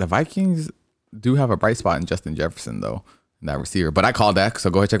Vikings do have a bright spot in Justin Jefferson though, in that receiver. But I called that, so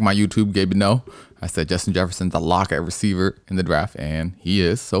go ahead and check my YouTube. Gabe, no, I said Justin Jefferson's a lock at receiver in the draft, and he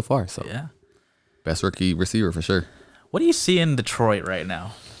is so far. So yeah, best rookie receiver for sure. What do you see in Detroit right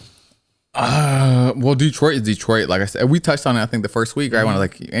now? Well, Detroit is Detroit. Like I said, we touched on it, I think, the first week, right? When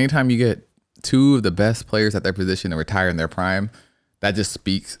like anytime you get 2 of the best players at their position to retire in their prime, that just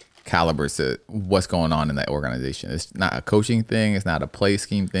speaks calibers to what's going on in that organization. It's not a coaching thing. It's not a play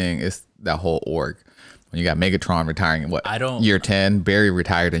scheme thing. It's that whole org. When you got Megatron retiring in year 10, Barry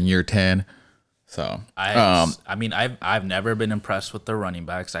retired in year 10. So I mean, I've never been impressed with their running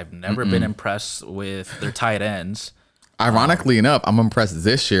backs. I've never been impressed with their tight ends. Ironically enough, I'm impressed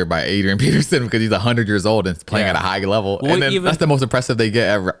this year by Adrian Peterson because he's 100 years old and playing at a high level. Well, and then that's the most impressive they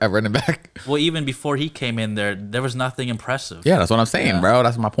get at running back. Well, even before he came in there was nothing impressive. Yeah, that's what I'm saying, bro.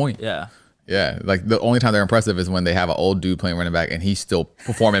 That's my point. Yeah. Yeah, like the only time they're impressive is when they have an old dude playing running back and he's still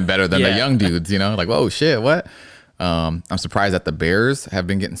performing better than the Yeah. young dudes. You know, like, oh shit, what? I'm surprised that the Bears have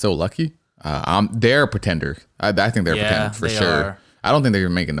been getting so lucky. They're a pretender. I think they're a Yeah, pretender for they sure. are. I don't think they're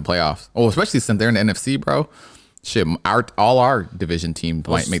making the playoffs. Oh, especially since they're in the NFC, bro. Shit, all our division team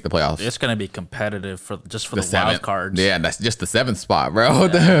might make the playoffs. It's gonna be competitive for the wild Seventh. cards. Yeah, that's just the 7th spot, bro.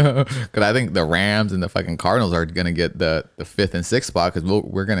 Because I think the Rams and the fucking Cardinals are gonna get the 5th and 6th spot because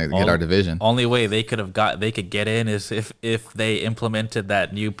we're gonna get our division. Only way they could get in is if they implemented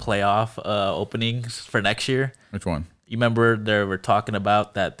that new playoff openings for next year. Which one? You remember they were talking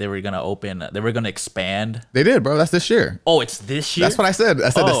about that they were gonna expand. They did, bro. That's this year. Oh, it's this year. That's what I said. I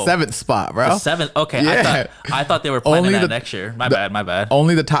said Oh. the 7th spot, bro. The 7th. Okay, Yeah. I thought they were planning Only that the- next year. My bad.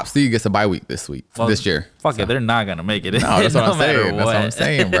 Only the top seed gets a bye week this Well, year. Fuck it, they're not gonna make it. No, that's what no I'm matter saying. That's what I'm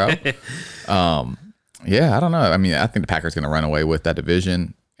saying, bro. Yeah, I don't know. I mean, I think the Packers gonna run away with that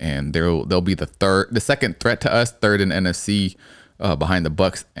division, and they'll be the second threat to us, third in the NFC, behind the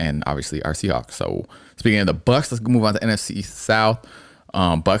Bucks and obviously our Seahawks. So speaking of the Bucks, let's move on to NFC South.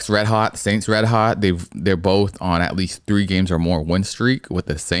 Bucks red hot, Saints red hot. They're both on at least 3 games or more win streak, with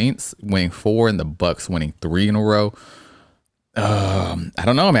the Saints winning 4 and the Bucks winning 3 in a row. I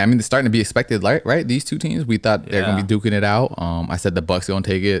don't know, man. I mean, it's starting to be expected, right? These two teams, we thought they're gonna be duking it out. I said the Bucks gonna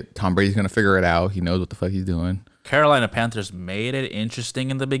take it. Tom Brady's gonna figure it out. He knows what the fuck he's doing. Carolina Panthers made it interesting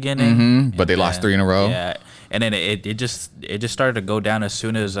in the beginning, But they lost 3 in a row. Yeah, and then it just started to go down as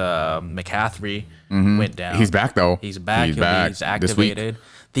soon as McCaffrey went down. He's back though. He's back. He's back He's this week. activated.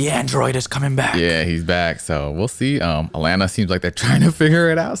 The android is coming back. Yeah, he's back. So we'll see. Atlanta seems like they're trying to figure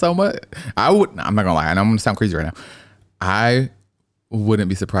it out somewhat. I'm not gonna lie. I know I'm gonna sound crazy right now. I wouldn't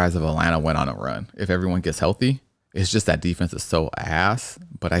be surprised if Atlanta went on a run if everyone gets healthy. It's just that defense is so ass.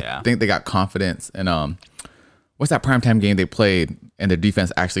 But I think they got confidence. And what's that primetime game they played and their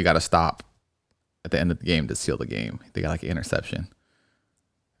defense actually got to stop at the end of the game to seal the game? They got like an interception.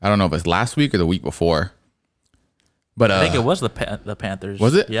 I don't know if it's last week or the week before. But I think it was the Panthers.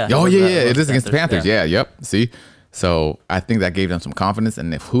 was it? Yeah. Oh, was yeah. it It is against the Panthers. Yeah. Yep. See? So I think that gave them some confidence.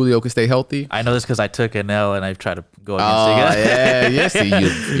 And if Julio could stay healthy. I know this because I took an L and I've tried to go Oh, against it. yeah. Yeah. See,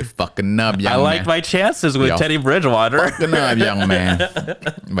 you fucking nub, young I man. liked my chances with Yo, Teddy Bridgewater. Fucking nub, young man.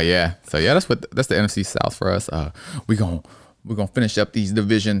 But yeah. So yeah, that's the NFC South for us. We're gonna finish up these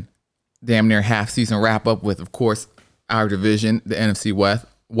division damn near half season wrap up with, of course, our division, the NFC West.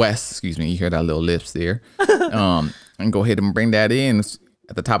 Excuse me. You hear that little lips there. And go ahead and bring that in.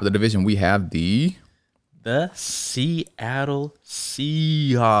 At the top of the division, we have the Seattle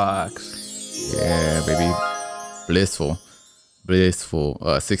Seahawks. Yeah, baby. Blissful.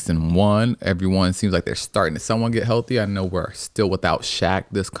 6-1. Everyone seems like they're starting to somewhat get healthy. I know we're still without Shaq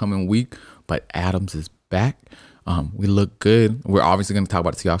this coming week, but Adams is back. We look good. We're obviously going to talk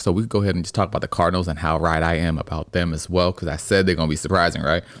about the Seahawks, so we can go ahead and just talk about the Cardinals and how right I am about them as well, because I said they're going to be surprising,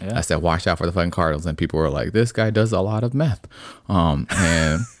 right? Yeah. I said, watch out for the fucking Cardinals, and people were like, this guy does a lot of meth.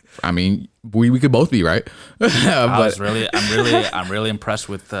 And I mean, we could both be right. I'm really impressed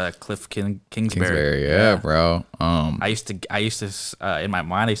with Cliff Kingsbury. Yeah, bro. I used to in my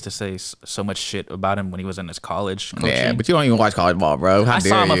mind I used to say so much shit about him when he was in his college coaching. Yeah, but you don't even watch college ball, bro. How I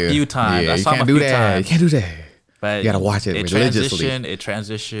saw dare him a you? few times. Yeah, I you saw him can't a do few that. times. You can't do that. But You gotta watch it religiously. It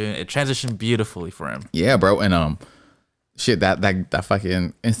transitioned beautifully for him. Yeah, bro. And shit, that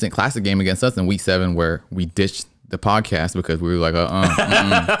fucking instant classic game against us in week 7 where we ditched the podcast because we were like,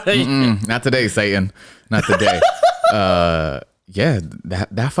 not today, Satan, not today. Yeah,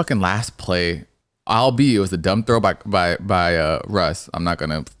 that fucking last play, albeit it was a dumb throw by Russ. I'm not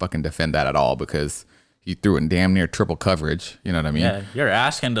gonna fucking defend that at all because he threw in damn near triple coverage. You know what I mean? Yeah, you're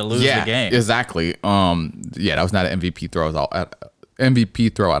asking to lose the game. Exactly. Yeah, that was not an MVP throw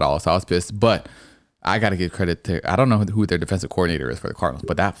at all. So I was pissed. But I got to give credit to, I don't know who their defensive coordinator is for the Cardinals,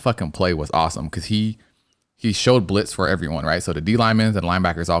 but that fucking play was awesome because he showed blitz for everyone, right? So the D linemen and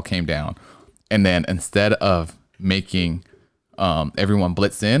linebackers all came down, and then instead of making everyone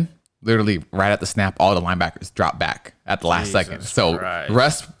blitz in, literally right at the snap, all the linebackers dropped back at the last second. So Christ.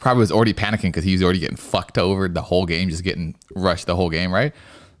 Russ probably was already panicking because he was already getting fucked over the whole game, just getting rushed the whole game, right?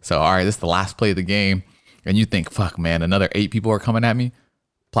 So, all right, this is the last play of the game. And you think, fuck, man, another 8 people are coming at me?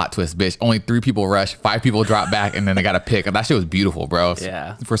 Plot twist, bitch. Only 3 people rush, 5 people drop back, and then they got a pick. And that shit was beautiful, bro.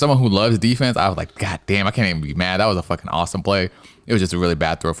 Yeah. For someone who loves defense, I was like, God damn, I can't even be mad. That was a fucking awesome play. It was just a really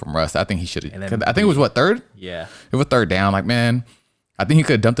bad throw from Russ. I think he should have. I think it was what, third? Yeah. It was third down. Like, man, I think he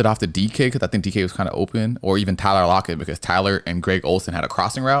could have dumped it off to DK because I think DK was kind of open, or even Tyler Lockett because Tyler and Greg Olsen had a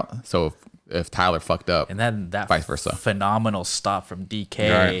crossing route. So if Tyler fucked up, And then that vice versa. phenomenal stop from DK.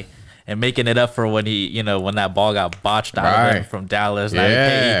 Right. and making it up for when when that ball got botched out of him Right. from Dallas. Now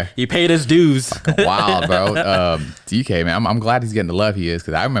Yeah. he paid his dues. Wow, bro. DK, man, I'm glad he's getting the love he is,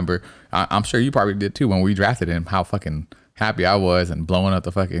 because I remember, I'm sure you probably did too, when we drafted him, how fucking happy I was and blowing up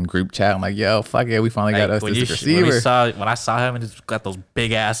the fucking group chat. I'm like, yo, fuck yeah, we finally got us when this when receiver. I saw him and he's got those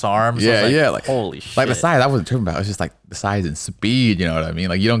big ass arms. I Yeah, was yeah, like holy shit. Like the size, I wasn't tripping about. It's just like the size and speed. You know what I mean?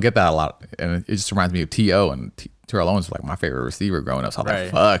 Like you don't get that a lot, and it just reminds me of T.O. and Terrell Owens was like my favorite receiver growing up. So I was Right.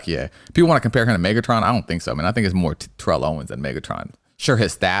 like, fuck yeah. People want to compare him to Megatron. I don't think so. I mean, I think it's more Terrell Owens than Megatron. Sure,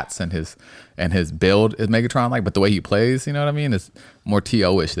 his stats and his build is Megatron like, but the way he plays, you know what I mean, is more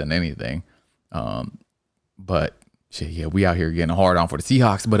T.O.-ish than anything. But shit, yeah, we out here getting hard on for the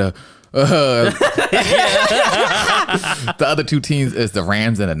Seahawks, but the other two teams is the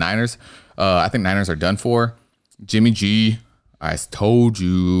Rams and the Niners. I think Niners are done for. Jimmy G, I told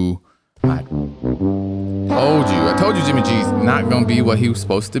you. I told you Jimmy G's not gonna be what he was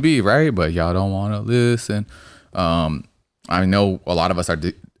supposed to be, right? But y'all don't want to listen. I know a lot of us are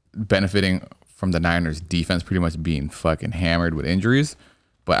benefiting from the Niners defense pretty much being fucking hammered with injuries.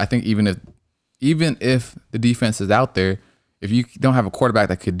 But I think even if the defense is out there, if you don't have a quarterback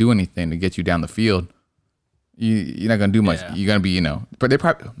that could do anything to get you down the field, you're not gonna do much. Yeah. You're gonna be, but they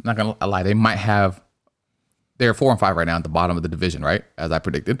probably, I'm not gonna lie, they might have. They're 4-5 right now at the bottom of the division, right? As I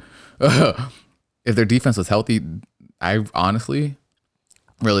predicted. If their defense was healthy, I honestly,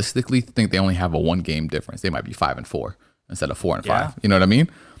 realistically think they only have a 1-game difference. They might be 5-4 instead of 4-5. Yeah. You know what I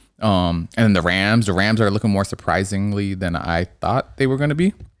mean? And then the Rams are looking more surprisingly than I thought they were going to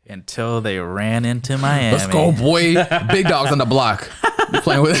be. Until they ran into Miami. Let's go, boy! Big dogs on the block. You're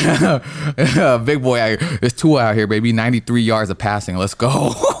playing with big boy out here. There's two out here, baby. 93 yards of passing. Let's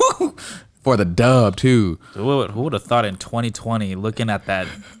go. For the dub too. Who would have thought in 2020, looking at that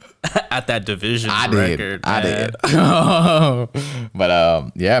division record? I man. did.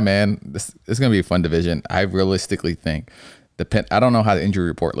 But yeah, man, this is gonna be a fun division. I realistically think I don't know how the injury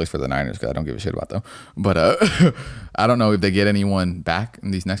report looks for the Niners because I don't give a shit about them. But I don't know if they get anyone back in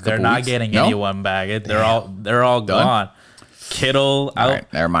these next couple weeks. They're not getting anyone back. They're all gone. Kittle out,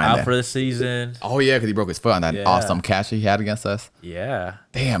 right, never mind out that. for the season. Oh yeah, because he broke his foot on that Yeah. awesome catch he had against us. Yeah.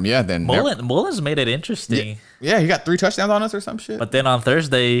 Damn, yeah. Then Mullins made it interesting. yeah, he got 3 touchdowns on us or some shit. But then on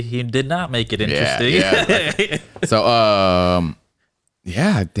Thursday, he did not make it interesting. Yeah. So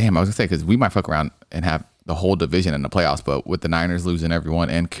yeah, damn. I was gonna say because we might fuck around and have the whole division in the playoffs, but with the Niners losing everyone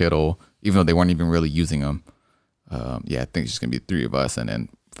and Kittle, even though they weren't even really using them, yeah, I think it's just gonna be 3 of us, and then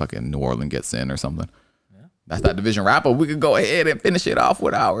fucking New Orleans gets in or something. Yeah. That's that division wrap up. We could go ahead and finish it off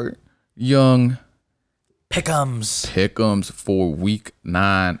with our young pick'ems for week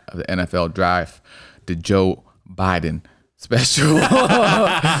 9 of the NFL draft. The Joe Biden special.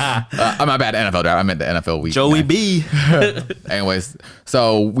 My bad, NFL draft. I meant the NFL week. Joey B. Anyways,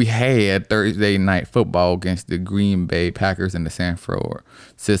 so we had Thursday night football against the Green Bay Packers and the San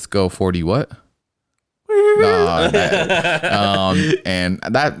Francisco 40 what? And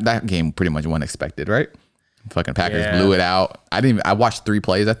that game pretty much went expected, right? Fucking Packers blew it out. I watched 3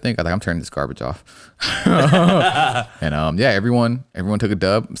 plays, I think. I was like, I'm turning this garbage off. And yeah, everyone took a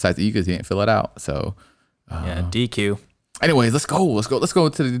dub besides E because he didn't fill it out. So Yeah, DQ. anyways, let's go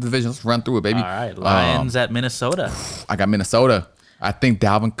to the division. Let's run through it, baby. All right, Lions at Minnesota. I got Minnesota. I think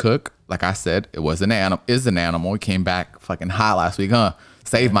Dalvin Cook, like I said, is an animal. He came back fucking hot last week, huh?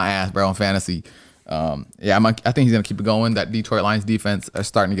 Saved my ass, bro, in fantasy. Yeah, I think he's gonna keep it going. That Detroit Lions defense are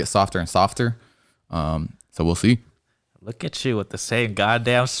starting to get softer and softer. So we'll see. Look at you with the same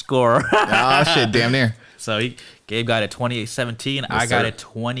goddamn score. Oh shit, damn near. So Gabe got it 28-17. I got it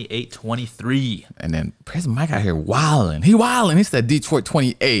 28-23. And then Prison Mike out here wilding. He said Detroit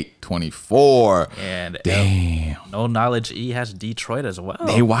 28-24. And Damn. No Knowledge E has Detroit as well.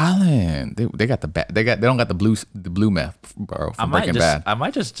 They wilding. They got the bad. They don't got the blue meth, bro. From Breaking Bad. I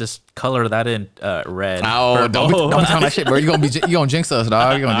might just color that in red. Oh, don't tell that shit, bro. You gonna jinx us,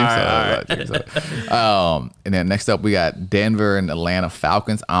 dog. You gonna jinx us. And then next up we got Denver and Atlanta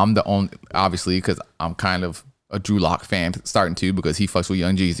Falcons. I'm the only, obviously, because I'm kind of a Drew Lock fan starting to because he fucks with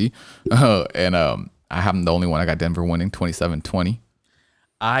Young Jeezy. And I am the only one. I got Denver winning 27-20.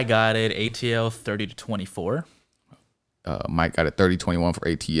 I got it ATL 30-24. Mike got it 30-21 for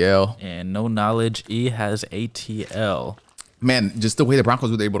ATL. And No Knowledge E has ATL. Man, just the way the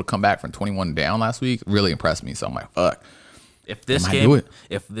Broncos were able to come back from 21 down last week really impressed me. So I'm like, fuck. If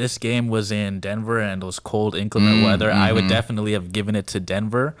this game was in Denver and it was cold, inclement weather, I would definitely have given it to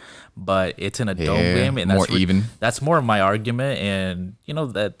Denver. But it's in a dome game, and more even. That's more of my argument, and you know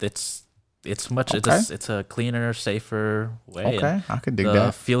that it's It's much. Okay. It's a cleaner, safer way. Okay, and I could dig the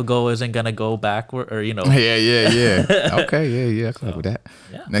that. field goal isn't gonna go backward, or Yeah. Okay, yeah. I can live with that.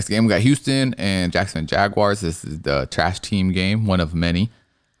 yeah. Next game, we got Houston and Jacksonville Jaguars. This is the trash team game, one of many.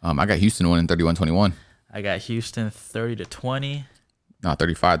 I got Houston winning 31-21. I got Houston 30-20. No,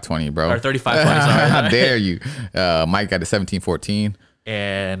 35-20, bro. Or 35-20, sorry. How dare you? Mike got it 17-14.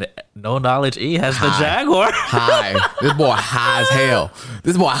 And no knowledge E has the High. Jaguar. High. This boy high as hell.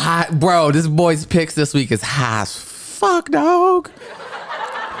 This boy high. Bro, this boy's picks this week is high as fuck, dog.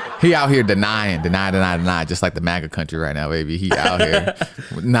 He out here denying, just like the MAGA country right now, baby. He out here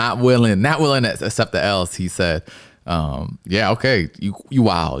not willing to accept the L's, he said. Yeah, okay. You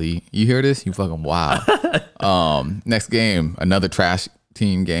wild. You hear this? You fucking wild. Next game, another trash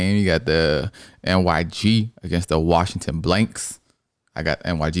team game. You got the NYG against the Washington Blanks. I got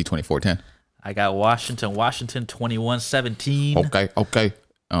NYG 24-10. I got Washington 21-17. Okay.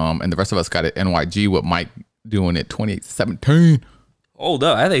 And the rest of us got it NYG with Mike doing it 28-17. Hold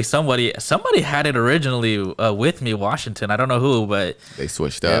up. I think somebody had it originally with me, Washington. I don't know who, but They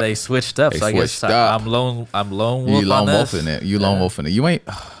switched yeah, up. they switched up. They So I guess switched up. I'm lone wolf You lone on this. wolfing it. You lone wolfing it. You ain't,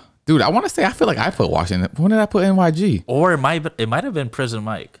 dude. I want to say I feel like I put Washington. When did I put NYG? Or it might have been Prison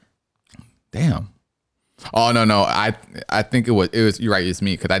Mike. Damn. Oh no. I think it was. You're right. It's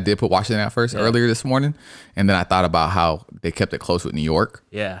me because I did put Washington at first earlier this morning, and then I thought about how they kept it close with New York,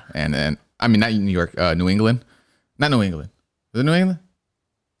 Yeah. and then I mean not New York, New England, not New England. Is it New England?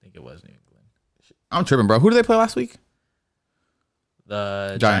 I think it was New England. I'm tripping, bro. Who did they play last week?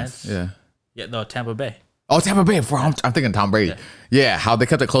 The Giants. Giants. Yeah. Yeah, no, Tampa Bay. Oh, Tampa Bay. Bro, I'm thinking Tom Brady. Yeah. How they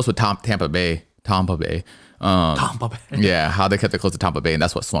kept it close with Tampa Bay. Tampa Bay. Yeah, how they kept it close to Tampa Bay, and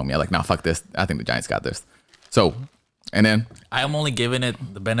that's what swung me. I'm like, nah, fuck this. I think the Giants got this. So, and then, I'm only giving it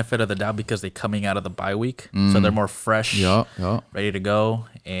the benefit of the doubt because they're coming out of the bye week, so they're more fresh, ready to go,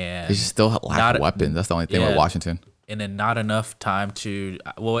 and they just still lack weapons. That's the only thing with Washington. And then not enough time to.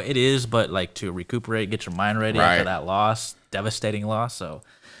 Well, it is, but like to recuperate, get your mind ready after that loss, devastating loss. So,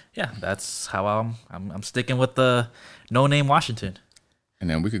 yeah, that's how I'm sticking with the no-name Washington. And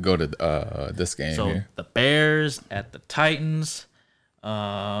then we could go to this game So here. the Bears at the Titans.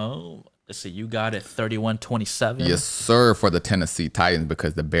 Let's see, you got it 31-27. Yes, sir, for the Tennessee Titans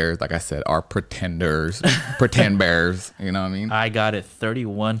because the Bears, like I said, are pretenders, pretend Bears. You know what I mean? I got it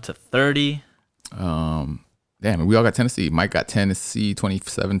 31-30. Damn, we all got Tennessee. Mike got Tennessee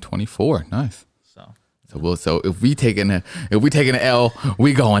 27-24. Nice. So if we taking an L,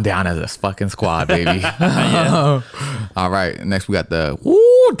 we going down as a fucking squad, baby. All right. Next we got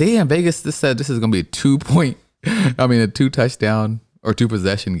Vegas. This said this is gonna be a 2 touchdown or 2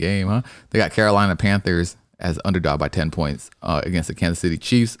 possession game, huh? They got Carolina Panthers as underdog by 10 points against the Kansas City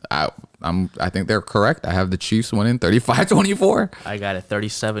Chiefs. I think they're correct. I have the Chiefs winning 35-24. I got it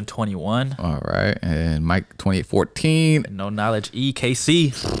 37-21. All right. And Mike 28-14. No knowledge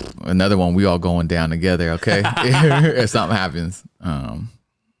EKC. Another one. We all going down together, okay? If something happens. Damn.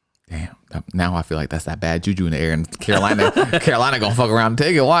 Now I feel like that's that bad juju in the air, and Carolina gonna fuck around and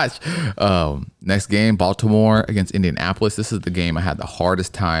take it. Watch. Next game, Baltimore against Indianapolis. This is the game I had the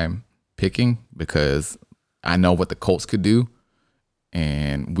hardest time picking because I know what the Colts could do,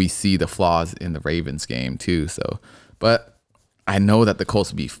 and we see the flaws in the Ravens game too. So, but I know that the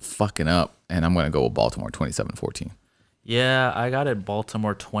Colts will be fucking up, and I'm gonna go with Baltimore 27-14. Yeah, I got it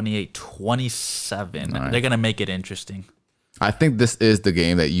Baltimore 28-27. Right. They're gonna make it interesting. I think this is the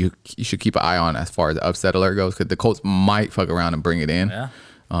game that you should keep an eye on as far as the upset alert goes, because the Colts might fuck around and bring it in. Yeah.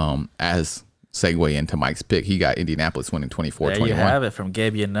 As segue into Mike's pick, he got Indianapolis winning 24-21. There you have it from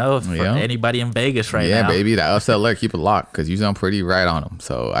Gabe. For anybody in Vegas right now. Yeah, baby, that upset alert, keep it locked because you sound pretty right on them.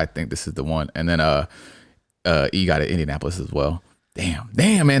 So I think this is the one. And then E got it Indianapolis as well. Damn,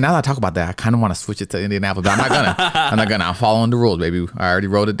 man. Now that I talk about that, I kind of want to switch it to Indianapolis, but I'm not gonna. I'm following the rules, baby. I already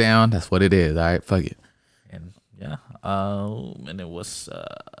wrote it down. That's what it is. All right, fuck it. And yeah, and it was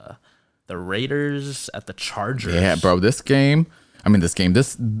the Raiders at the Chargers. Yeah, bro. These teams,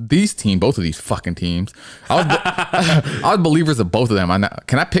 both of these fucking teams. I was believers of both of them.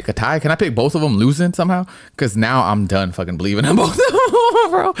 Can I pick a tie? Can I pick both of them losing somehow? Because now I'm done fucking believing in both of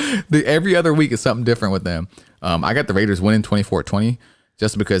them, bro. Every other week is something different with them. I got the Raiders winning 24-20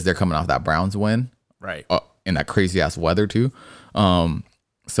 just because they're coming off that Browns win. Right. In that crazy ass weather too.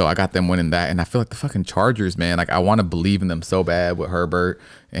 So I got them winning that, and I feel like the fucking Chargers, man. Like I want to believe in them so bad with Herbert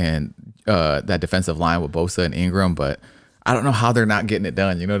and that defensive line with Bosa and Ingram, but I don't know how they're not getting it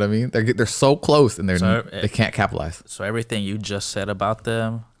done. You know what I mean? They're so close, and they can't capitalize. So everything you just said about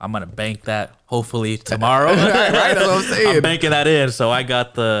them, I'm gonna bank that hopefully tomorrow. right, that's what I'm saying. I'm banking that in. So I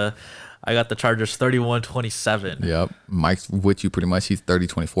got the Chargers 31-27. Yep, Mike's with you pretty much. He's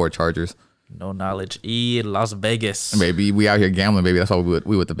 30-24 Chargers. No knowledge. E, Las Vegas. Baby, we out here gambling, baby. That's why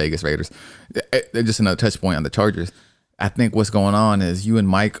we with the Vegas Raiders. Just another touch point on the Chargers. I think what's going on is you and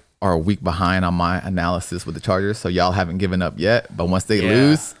Mike are a week behind on my analysis with the Chargers, so y'all haven't given up yet. But once they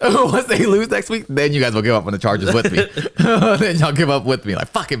lose next week, then you guys will give up on the Chargers with me. Then y'all give up with me. Like,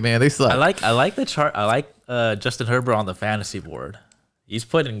 fuck it, man. They suck. I like the chart. I like Justin Herbert on the fantasy board. He's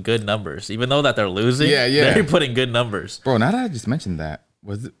putting good numbers, even though that they're losing. Yeah. They're putting good numbers. Bro, now that I just mentioned that,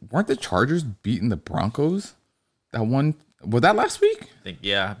 weren't the Chargers beating the Broncos? Was that last week?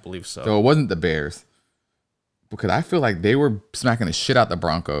 I believe so. So it wasn't the Bears. Because I feel like they were smacking the shit out the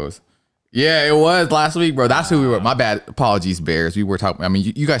Broncos. Yeah, it was last week, bro. That's who we were. My bad. Apologies, Bears. We were talking. I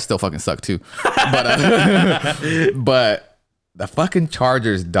mean, you guys still fucking suck too. But the fucking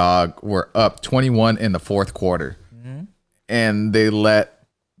Chargers, dog, were up 21 in the fourth quarter. And they were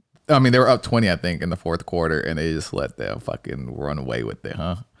up 20, I think, in the fourth quarter. And they just let them fucking run away with it,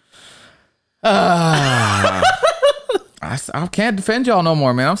 huh? I can't defend y'all no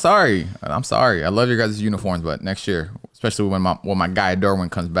more, man. I'm sorry. I love your guys' uniforms, but next year, especially when my guy Derwin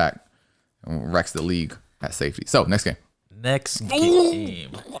comes back and wrecks the league at safety. So next game.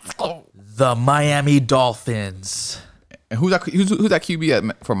 The Miami Dolphins. And who's that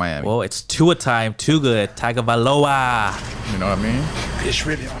QB for Miami? Well, it's Tua time. Too good. Tagovailoa. You know what I mean? It's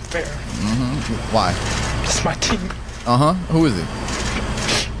really unfair. Why? It's my team. Who is it?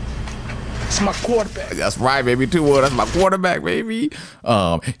 It's my quarterback. That's right, baby. Tua, that's my quarterback, baby.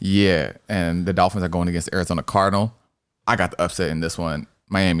 Yeah. And the Dolphins are going against Arizona Cardinal. I got the upset in this one.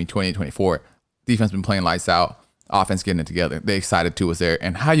 Miami 28-24. Defense been playing lights out. Offense getting it together. They excited Tua's there.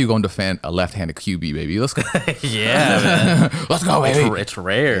 And how you gonna defend a left-handed QB, baby? Let's go. Yeah, man. Let's go, baby. It's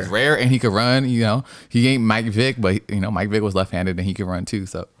rare. It's rare, and he could run. You know, he ain't Mike Vick, but Mike Vick was left-handed and he could run too.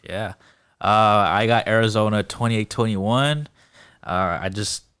 So yeah, I got Arizona 28-21.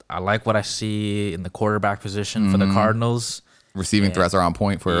 I like what I see in the quarterback position for the Cardinals. Receiving threats are on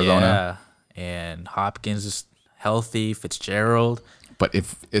point for Arizona. Yeah, and Hopkins is healthy. Fitzgerald. But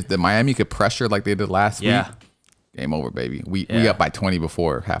if the Miami could pressure like they did last week, game over, baby. We up by 20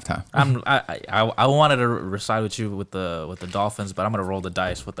 before halftime. I wanted to reside with you with the Dolphins, but I'm gonna roll the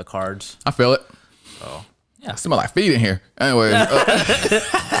dice with the Cards. I feel it. So yeah, I smell like feet in here. Anyways,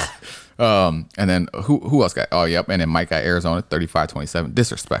 and then who else got? Oh, yep. And then Mike got Arizona 35-27.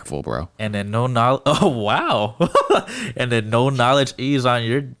 Disrespectful, bro. And then no knowledge. Oh wow. And then no knowledge ease on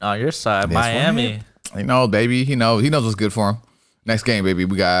your side. That's Miami. Right. Baby. He knows what's good for him. Next game, baby.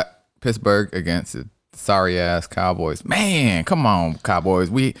 We got Pittsburgh against the sorry ass Cowboys. Man, come on, Cowboys.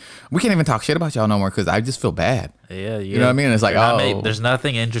 We can't even talk shit about y'all no more because I just feel bad. Yeah. You know what I mean? It's like, there's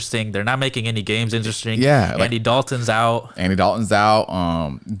nothing interesting. They're not making any games interesting. Yeah. Andy Dalton's out.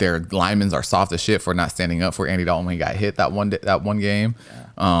 Their linemen are soft as shit for not standing up for Andy Dalton when he got hit that one game.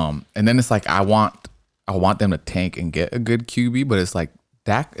 Yeah. And then it's like I want them to tank and get a good QB, but it's like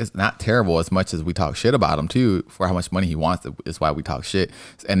Dak is not terrible as much as we talk shit about him too for how much money he wants. Is why we talk shit.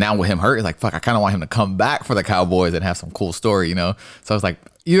 And now with him hurt, it's like, fuck, I kind of want him to come back for the Cowboys and have some cool story, So it's like,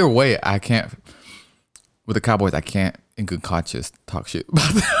 either way, I can't, with the Cowboys, I can't in good conscience talk shit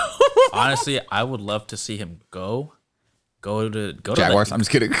about them. Honestly, I would love to see him go to Jaguars. I'm just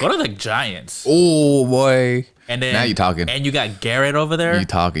kidding. Go to the Giants. Oh boy. And then now you talking. And you got Garrett over there. You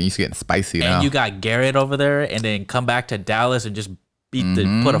talking. You getting spicy now. And you got Garrett over there, and then come back to Dallas and just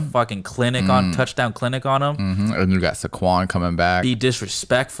put a fucking touchdown clinic on him. And you got Saquon coming back. Be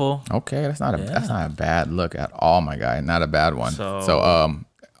disrespectful. Okay, that's not a bad look at all, my guy. Not a bad one.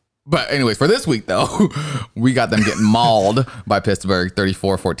 But anyways, for this week though, we got them getting mauled by Pittsburgh,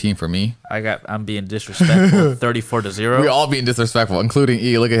 34-14 for me. I'm being disrespectful, 34-0. We all being disrespectful, including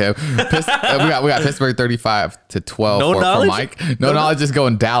E. Look at him. We got Pittsburgh 35-12 for Mike. No knowledge is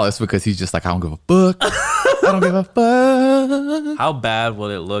going Dallas because he's just like, I don't give a fuck. I don't give a fuck. How bad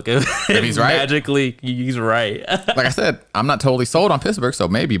will it look if he's right? Magically, he's right. Like I said, I'm not totally sold on Pittsburgh, so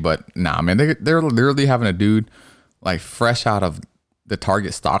maybe, but nah, man, they're literally having a dude like fresh out of the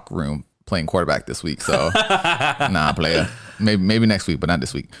Target stock room playing quarterback this week. So nah, player. Maybe next week, but not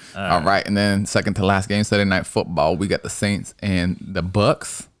this week. All right. And then second to last game, Saturday Night Football, we got the Saints and the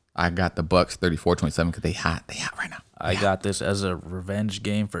Bucks. I got the Bucks 34-27 because they hot right now. I got this as a revenge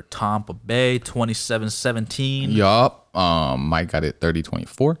game for Tampa Bay, 27-17. Yup. Mike got it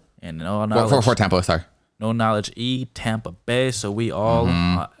 30-24. And no knowledge for Tampa, sorry. No knowledge Tampa Bay. So we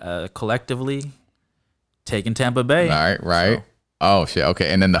all collectively taking Tampa Bay. All right. So. Oh shit.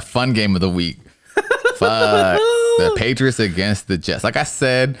 Okay. And then the fun game of the week. Fuck. The Patriots against the Jets. Like I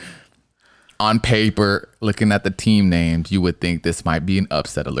said, on paper, looking at the team names, you would think this might be an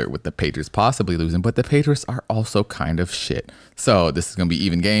upset alert with the Patriots possibly losing, but the Patriots are also kind of shit. So this is going to be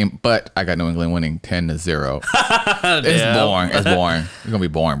even game, but I got New England winning 10-0. It's boring. It's boring. It's going to be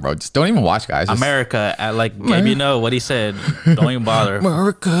boring, bro. Just don't even watch, guys. Just, America, Gabe, you know what he said. Don't even bother.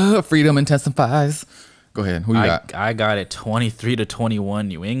 America, freedom intensifies. Go ahead. Who you got? I got it 23-21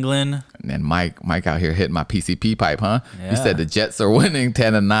 New England. And then Mike out here hitting my PCP pipe, huh? Yeah. He said the Jets are winning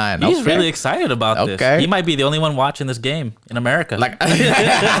 10-9. He's really excited about this. Okay. He might be the only one watching this game in America. Like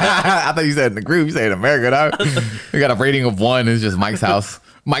I thought you said in the group. You said in America, dog. We got a rating of 1. It's just Mike's house.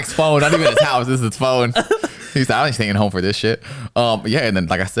 Mike's phone. Not even his house. This is his phone. He said, I ain't staying home for this shit. Yeah, and then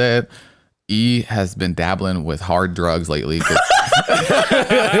like I said, E has been dabbling with hard drugs lately because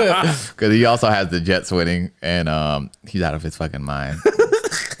he also has the Jets winning, and he's out of his fucking mind.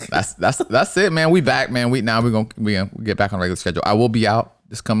 That's it, man. We back, man. We're gonna get back on regular schedule. I will be out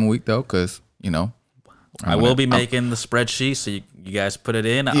this coming week though, because I will be making the spreadsheet, so you guys put it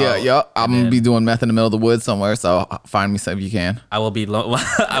in. Yeah. I'm gonna be doing meth in the middle of the woods somewhere, so find me some if you can. I will be lone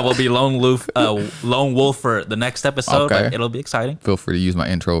wolf for the next episode. Okay. But it'll be exciting. Feel free to use my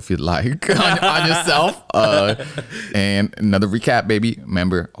intro if you'd like on yourself. And another recap, baby.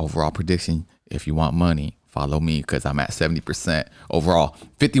 Remember, overall prediction: if you want money, follow me because I'm at 70% overall.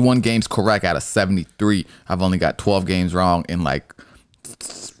 51 games correct out of 73. I've only got 12 games wrong in like,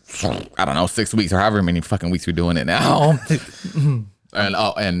 I don't know, 6 weeks or however many fucking weeks we're doing it now.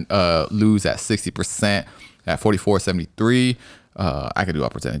 and lose at 60% at 44.73. I could do our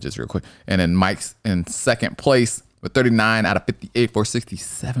percentages real quick. And then Mike's in second place with 39 out of 58 for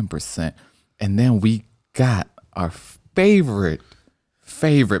 67%. And then we got our favorite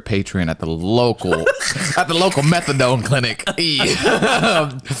patron at the local methadone clinic.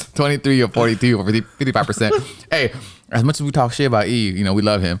 23 or 42 or 55%. Hey, as much as we talk shit about E, we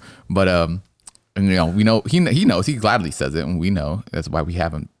love him, but and we know he knows, he gladly says it, and we know that's why we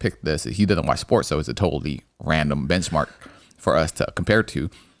haven't picked this. He doesn't watch sports, so it's a totally random benchmark for us to compare to.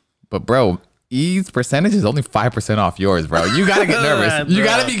 But bro, E's percentage is only 5% off yours, bro. You gotta get nervous. You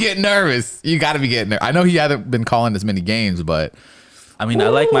gotta be getting nervous. I know he hasn't been calling as many games, but I mean, I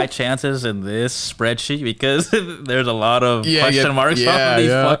like my chances in this spreadsheet because there's a lot of question marks on these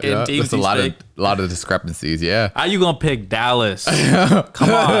fucking teams. There's a lot of discrepancies. Yeah. How you gonna pick Dallas? Come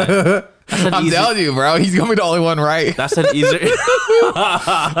on. I'm telling you, bro. He's gonna be the only one right. That's an easier.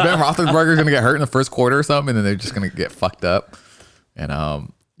 Ben Roethlisberger's gonna get hurt in the first quarter or something, and then they're just gonna get fucked up. And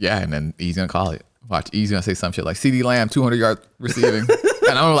and then he's gonna call it. Watch, he's gonna say some shit like CeeDee Lamb 200 yard receiving,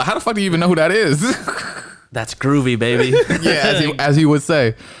 and I'm like, how the fuck do you even know who that is? That's groovy, baby. Yeah, as he would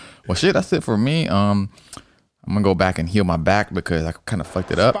say. Well, shit, that's it for me. I'm gonna go back and heal my back because I kind of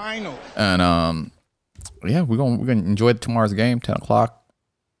fucked it up. Spinal. And yeah, we're gonna enjoy tomorrow's game, 10 o'clock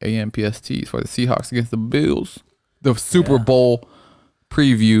a.m. PST for the Seahawks against the Bills. The Super Bowl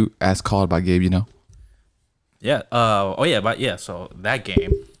preview, as called by Gabe. Yeah. So that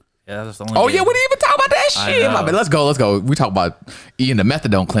game. Yeah, that's the only. Oh game. yeah, we didn't even talk about that shit. My bad. Let's go. We talk about E in the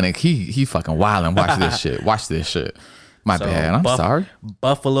methadone clinic. He fucking wilding. Watch this shit. My bad. I'm sorry.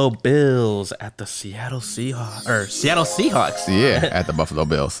 Buffalo Bills at the Seattle Seahawks. Yeah, at the Buffalo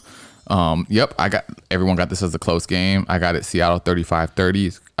Bills. Yep. Everyone got this as a close game. I got it Seattle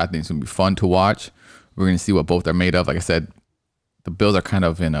 35-30. I think it's gonna be fun to watch. We're gonna see what both are made of. Like I said, the Bills are kind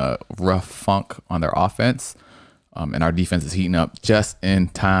of in a rough funk on their offense. And our defense is heating up just in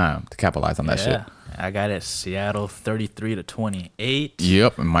time to capitalize on that shit. I got it Seattle 33-28.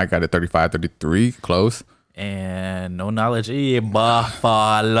 Yep, and Mike got it 35-33, close. And no knowledge,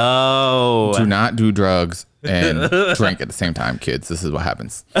 Buffalo. Do not do drugs and drink at the same time, kids. This is what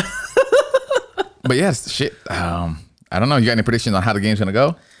happens. But yes, shit. I don't know. You got any predictions on how the game's gonna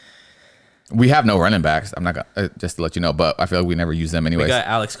go? We have no running backs. I'm not gonna just to let you know, but I feel like we never use them anyways. We got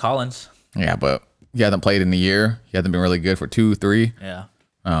Alex Collins. Yeah, but he hasn't played in a year. He hasn't been really good for 2-3. Yeah.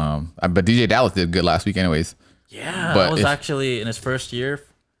 But DJ Dallas did good last week anyways. Yeah, but that was actually in his first year.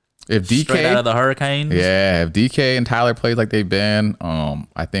 If DK straight out of the Hurricanes. Yeah, if DK and Tyler plays like they've been,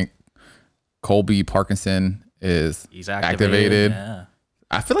 I think Colby Parkinson is He's activated. Yeah.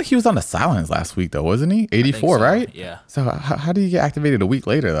 I feel like he was on the sidelines last week though, wasn't he? 84, so, right? Yeah. So how do you get activated a week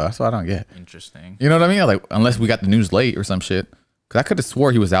later though? That's what I don't get. Interesting. You know what I mean? Like unless we got the news late or some shit. Because I could have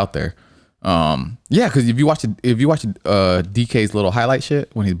swore he was out there. Yeah, because if you watch DK's little highlight shit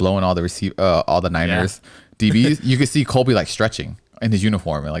when he's blowing all the Niners DBs, you can see Colby like stretching in his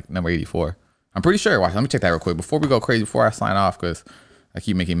uniform at like number 84. I'm pretty sure. Watch, let me check that real quick before we go crazy. Before I sign off, because I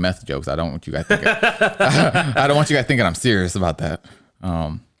keep making meth jokes. I don't want you guys thinking. I don't want you guys thinking I'm serious about that.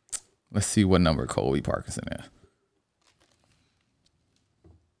 Let's see what number Colby Parkinson is.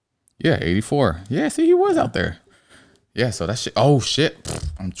 Yeah, 84. Yeah, see, he was out there. Yeah, so that shit. Oh shit,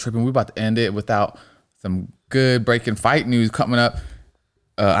 I'm tripping. We about to end it without some good breaking fight news coming up.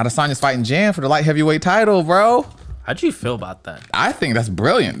 Adesanya's fighting Jan for the light heavyweight title, bro. How'd you feel about that? I think that's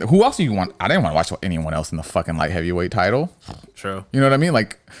brilliant. Who else do you want? I didn't want to watch anyone else in the fucking light heavyweight title. True. You know what I mean?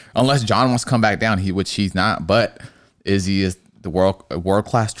 Like, unless John wants to come back down, which he's not. But Izzy is the world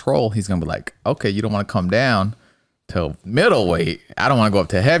class troll. He's gonna be like, okay, you don't want to come down to middleweight. I don't want to go up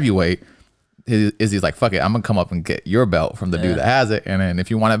to heavyweight. Izzy's like, fuck it, I'm gonna come up and get your belt from the dude that has it, and then if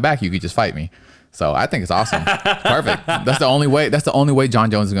you want it back, you could just fight me. So I think it's awesome. Perfect. That's the only way. That's the only way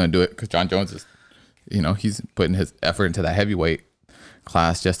John Jones is gonna do it, because John Jones is, you know, he's putting his effort into that heavyweight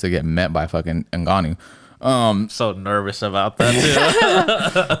class just to get met by fucking Ngannou. So nervous about that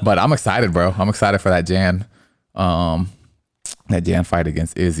too. But I'm excited, bro. I'm excited for that Jan fight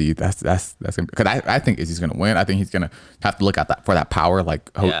against Izzy. That's gonna, because I think Izzy's gonna win. I think he's gonna have to look at that for that power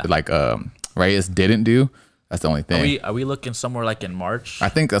like Reyes didn't do. That's the only thing. Are we looking somewhere like in March? I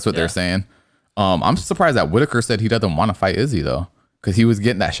think that's what they're saying. I'm surprised that Whitaker said he doesn't want to fight Izzy though, because he was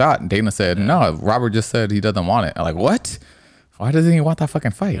getting that shot, and Dana said no. Robert just said he doesn't want it. I'm like, what? Why doesn't he want that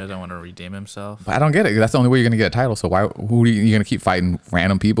fucking fight? He doesn't want to redeem himself. But I don't get it. That's the only way you're gonna get a title. So who are you gonna keep fighting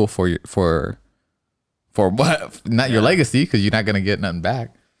random people for what? Not your legacy, because you're not gonna get nothing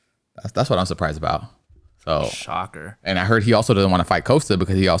back. That's what I'm surprised about. So Shocker. And I heard he also doesn't want to fight Costa,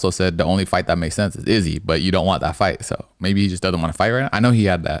 because he also said the only fight that makes sense is Izzy, but you don't want that fight. So maybe he just doesn't want to fight right now. I know he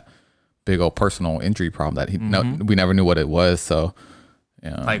had that big old personal injury problem that we never knew what it was. So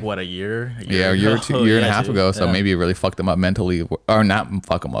like what, a year and a half ago. So maybe it really fucked him up mentally, or not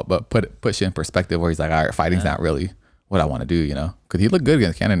fuck him up, but put shit in perspective where he's like, all right, fighting's not really what I want to do, you know? Because he looked good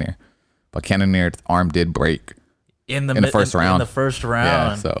against Cannonier, but Cannonier's arm did break in the first round. In the first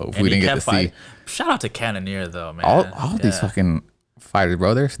round. Yeah, so we didn't get to see. Shout out to Cannonier though, man. All these fucking fighters,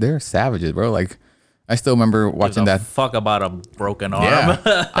 bro. They're savages, bro. Like, I still remember watching that. Fuck about a broken arm.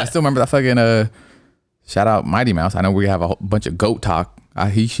 Yeah, I still remember that fucking shout out Mighty Mouse. I know we have a whole bunch of GOAT talk.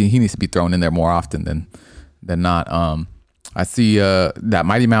 He needs to be thrown in there more often than not. I see that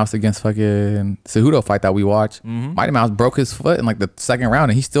Mighty Mouse against fucking Cejudo fight that we watched. Mighty Mouse broke his foot in like the second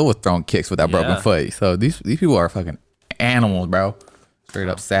round, and he still was throwing kicks with that broken foot. So these people are fucking animals, bro. Straight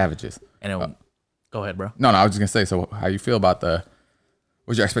up savages. And go ahead, bro. No, I was just gonna say. So how you feel about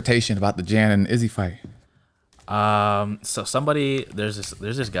what's your expectation about the Jan and Izzy fight? So there's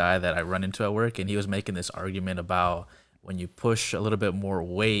this guy that I run into at work, and he was making this argument about when you push a little bit more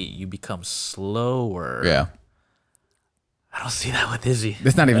weight, you become slower. Yeah. I don't see that with Izzy.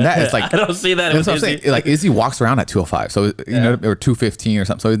 It's not even that. It's like, I don't see that with Izzy. Saying. Like, Izzy walks around at 205, so you know, or 215 or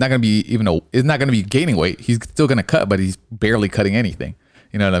something. So he's not gonna be it's not gonna be gaining weight. He's still gonna cut, but he's barely cutting anything.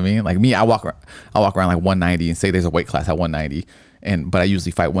 You know what I mean? Like me, I walk around like 190 and say there's a weight class at 190, but I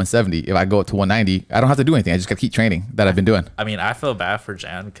usually fight 170. If I go up to 190, I don't have to do anything. I just gotta keep training that I've been doing. I mean, I feel bad for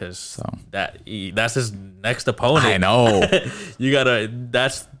Jan because that's his next opponent. I know.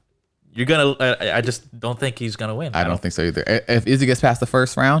 I just don't think he's gonna win. I don't think so either. If Izzy gets past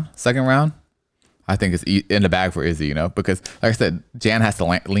the second round, I think it's in the bag for Izzy. You know, because like I said, Jan has to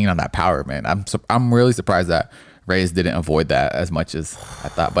lean on that power, man. I'm really surprised that Reyes didn't avoid that as much as I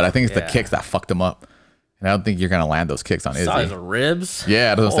thought. But I think it's the kicks that fucked him up, and I don't think you're gonna land those kicks on Izzy. Saw his ribs.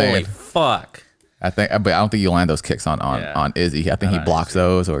 Yeah, that's what I'm saying. Holy fuck. But I don't think you land those kicks on Izzy. I think he blocks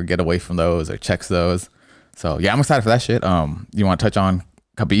those or get away from those or checks those. So yeah, I'm excited for that shit. You want to touch on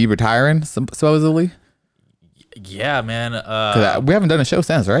Khabib retiring supposedly? Yeah, man. We haven't done a show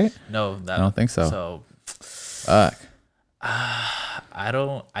since, right? No, I don't think so. I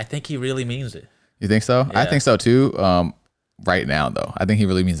think he really means it. You think so? Yeah. I think so too. Right now, though, I think he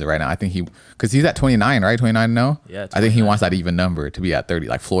really means it right now. I think because he's at 29, right? 29 now. Yeah. 29. I think he wants that even number to be at 30,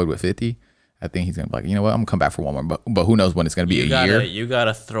 like Floyd with 50. I think he's gonna be like, you know what? I'm gonna come back for one more, but who knows when it's gonna be year. You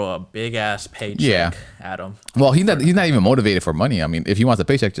gotta throw a big ass paycheck at him. Well, he's not even motivated for money. I mean, if he wants a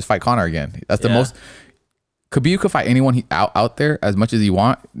paycheck, just fight Conor again. That's the most. Khabib could fight anyone out there as much as he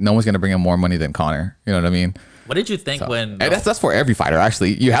want. No one's gonna bring him more money than Conor. You know what I mean? What did you think when? And that's for every fighter.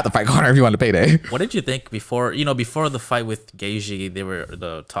 Actually, you have to fight Conor if you want a payday. What did you think before the fight with Gaethje?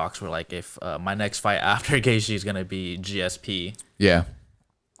 The talks were like, if my next fight after Gaethje is gonna be GSP. Yeah.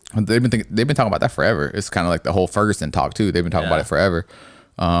 They've been talking about that forever. It's kind of like the whole Ferguson talk too. They've been talking about it forever.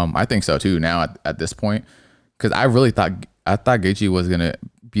 I think so too now at this point, because I thought Gaethje was gonna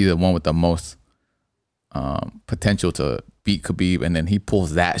be the one with the most potential to beat Khabib, and then he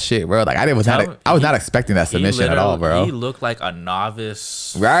pulls that shit, bro. Like I was not expecting that submission at all, bro. He looked like a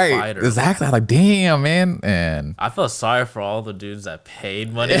novice Right, fighter. exactly. Like, damn, man. And I feel sorry for all the dudes that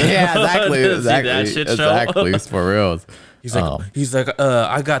paid money. yeah, exactly, to see that shit show. exactly. It's for reals. He's like,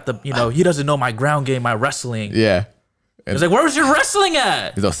 I got the, he doesn't know my ground game, my wrestling. Yeah. He's like, where was your wrestling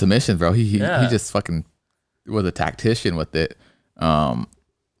at? Those submissions, bro. He Yeah. just fucking was a tactician with it.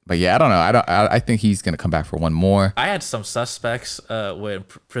 But yeah, I don't know. I think he's gonna come back for one more. I had some suspects when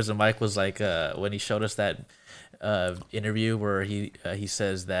Prison Mike was like, when he showed us that interview where he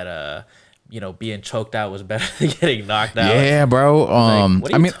says that being choked out was better than getting knocked out. Yeah, bro.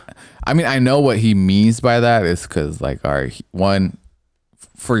 Like, I know what he means by that is because, like, all right, one,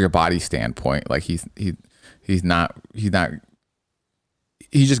 for your body standpoint, like he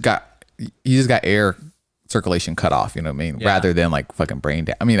just got air circulation cut off, you know what I mean? Yeah. Rather than like fucking brain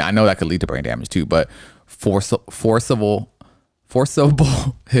damage. I mean, I know that could lead to brain damage too, but forcible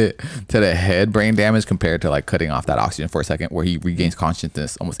hit to the head brain damage compared to like cutting off that oxygen for a second where he regains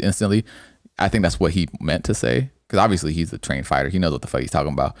consciousness almost instantly. I think that's what he meant to say, because obviously he's a trained fighter. He knows what the fuck he's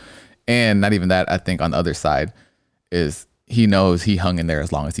talking about. And not even that, I think on the other side is he knows he hung in there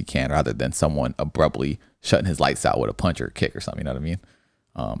as long as he can rather than someone abruptly shutting his lights out with a punch or a kick or something, you know what I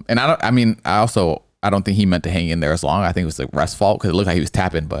mean? I don't think he meant to hang in there as long. I think it was the ref's fault because it looked like he was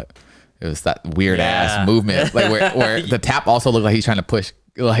tapping, but it was that weird ass movement, like where the tap also looked like he's trying to push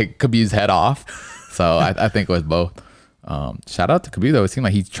like Khabib's head off. So I think it was both. Shout out to Khabib though. It seemed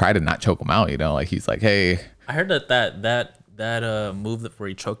like he tried to not choke him out. You know, like he's like, hey. I heard that move where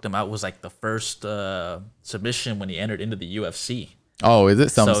he choked him out was like the first submission when he entered into the UFC. Oh, is it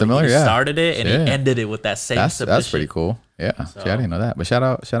something similar? He Yeah. started it and he ended it with that same submission. That's pretty cool. Yeah. So, See, I didn't know that. But shout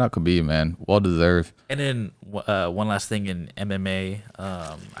out Khabib, man. Well deserved. And then one last thing in MMA,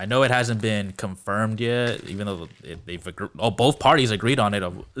 I know it hasn't been confirmed yet, even though both parties agreed on it.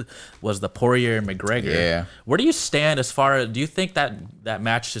 Was the Poirier and McGregor? Yeah. Where do you stand as far as, do you think that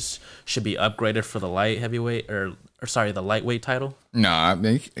match should be upgraded for the light heavyweight or the lightweight title? No, I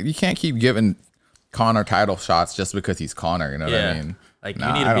mean, you can't keep giving Conor title shots just because he's Conor. You know what I mean? Like, Nah,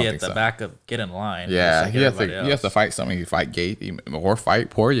 you need I to be don't at think the so. back of get in line. Yeah, just he like has everybody to else. fight something. He fight Gaethje or fight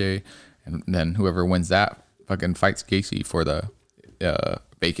Poirier, and then whoever wins that fucking fights Gaethje for the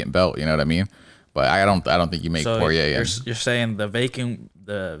vacant belt. You know what I mean? But I don't think you make So Poirier. you're saying the vacant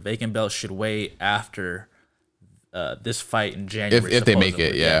belt should wait after this fight in January. if they make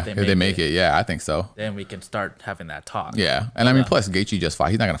it, supposedly. yeah. If they make it, yeah, I think so. then we can start having that talk. Yeah, and I mean, plus Gaethje just fought.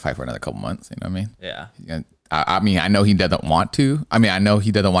 He's not gonna fight for another couple months. You know what I mean? Yeah. I mean, I know he doesn't want to. I mean, I know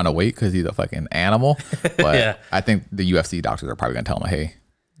he doesn't want to wait because he's a fucking animal. But Yeah. I think the UFC doctors are probably gonna tell him, "Hey,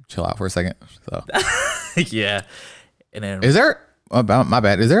 chill out for a second." So, Yeah. And then is there? About my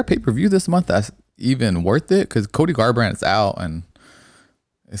bad. Is there a pay per view this month that's even worth it? Because Cody Garbrandt's out, and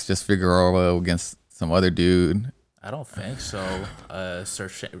it's just Figueroa against some other dude. I don't think so.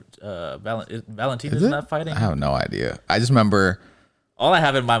 Valentina Is is it? not fighting. I have no idea. I just remember. All I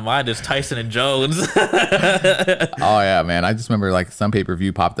have in my mind is Tyson and Jones. Oh yeah, man. I just remember like some pay per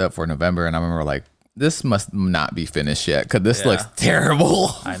view popped up for November, and I remember like this must not be finished yet because this looks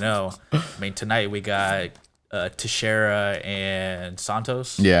terrible. I know. I mean, tonight we got Teixeira and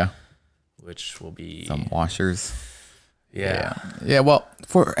Santos. Yeah, Which will be some washers. yeah. Yeah. Well,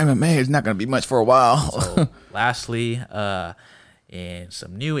 for MMA, it's not gonna be much for a while. So, lastly, and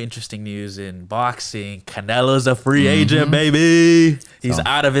some new interesting news in boxing. Canelo's a free agent, baby. He's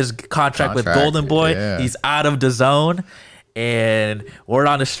out of his contract with Golden Boy. yeah. He's out of DAZN. And word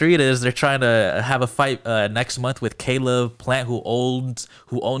on the street is they're trying to have a fight next month with Caleb Plant, who owns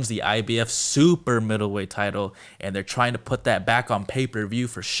the IBF super middleweight title, and they're trying to put that back on pay-per-view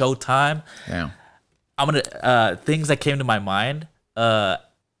for Showtime. Yeah. I'm gonna things that came to my mind.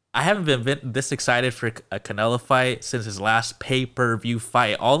 I haven't been this excited for a Canelo fight since his last pay-per-view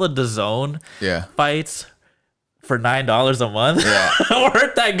fight. All the DAZN fights for $9 a month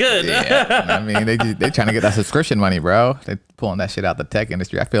weren't that good. Yeah. I mean, they trying to get that subscription money, bro. They pulling that shit out the tech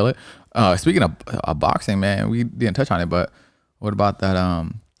industry. I feel it. Speaking of boxing, man, we didn't touch on it, but what about that?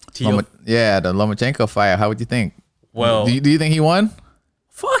 The Lomachenko fight. How would you think? Well, do you think he won?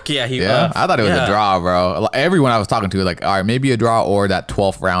 Fuck yeah, I thought it was a draw, bro. Everyone I was talking to, like, all right, maybe a draw, or that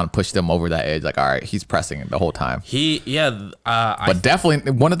 12th round pushed him over that edge. Like, all right, he's pressing it the whole time. But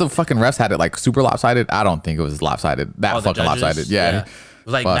definitely, one of the fucking refs had it like super lopsided. I don't think it was lopsided. That fucking lopsided. Yeah. It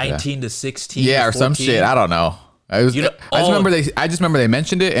was like 19 to 16. Yeah, or some 14. shit. I don't know. I You know- I just remember they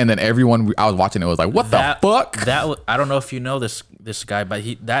mentioned it, and then everyone I was watching it was like, "What the fuck?" I don't know if you know this guy, but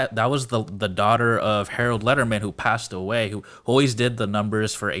that was the daughter of Harold Letterman, who passed away, who always did the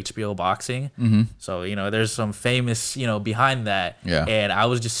numbers for HBO boxing. Mm-hmm. So there's some famous behind that. Yeah. And I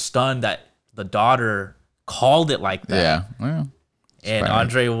was just stunned that the daughter called it like that. Yeah. Well, And probably-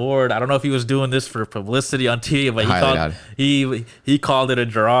 Andre Ward, I don't know if he was doing this for publicity on TV, but Highly doubt he called it a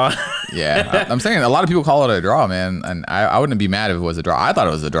draw. yeah, I'm saying a lot of people call it a draw, man, and I wouldn't be mad if it was a draw. I thought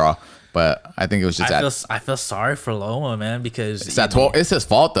it was a draw, but I think it was just I feel sorry for Loma, man, because it's that 12. It's his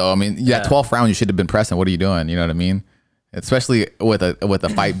fault though. I mean, that 12th round you should have been pressing. What are you doing? You know what I mean? Especially with a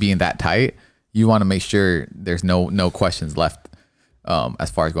fight being that tight, you want to make sure there's no questions left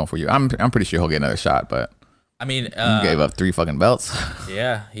as far as going for you. I'm pretty sure he'll get another shot, but I mean, he gave up 3 fucking belts.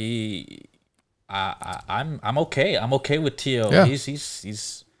 yeah, I'm okay. I'm okay with Tio. Yeah.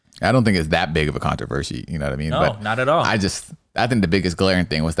 He's I don't think it's that big of a controversy. You know what I mean? No, not at all. I think the biggest glaring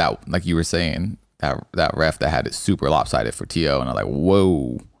thing was that, like you were saying, that ref that had it super lopsided for Tio, and I'm like,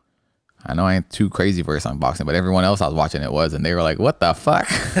 whoa. I know I ain't too crazy versed on boxing, but everyone else I was watching it was, and they were like, what the fuck?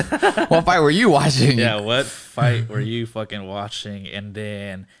 What fight were you watching? yeah. What fight were you fucking watching? And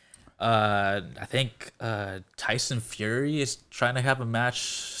then I think Tyson Fury is trying to have a match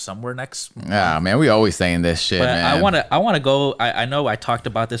somewhere next. Yeah, man, we always saying this shit, But man. I want to go. I know I talked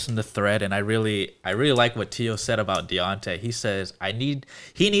about this in the thread, and I really like what Tio said about Deontay. He says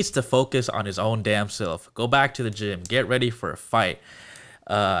he needs to focus on his own damn self. Go back to the gym, get ready for a fight.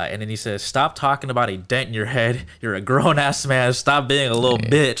 And then he says, "Stop talking about a dent in your head. You're a grown ass man. Stop being a little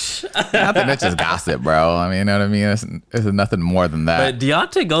bitch." I think that's just gossip, bro. I mean, you know what I mean? It's nothing more than that. But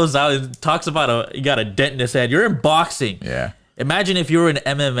Deontay goes out and talks about he got a dent in his head. You're in boxing. Yeah. Imagine if you were in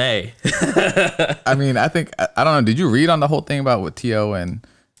MMA. I mean, I think I don't know. Did you read on the whole thing about with Tio and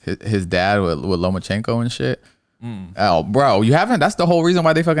his dad with Lomachenko and shit? Oh, bro, you haven't. That's the whole reason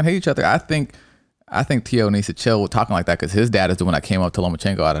why they fucking hate each other. I think Tio needs to chill with talking like that, because his dad is the one that came up to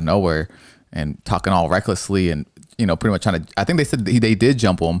Lomachenko out of nowhere and talking all recklessly and pretty much trying to. I think they said they did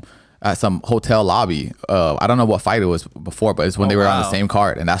jump him at some hotel lobby. I don't know what fight it was before, but it's when they were on the same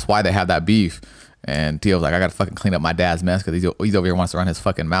card, and that's why they have that beef. And Tio's like, I gotta fucking clean up my dad's mess because he's over here wants to run his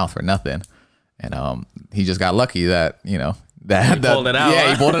fucking mouth for nothing. And he just got lucky that that He pulled it out.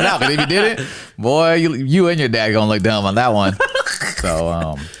 Yeah, he pulled it out. Because if he didn't, boy, you and your dad gonna look dumb on that one.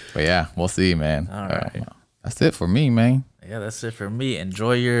 So but yeah, we'll see, man. All right. That's it for me, man. Yeah, that's it for me.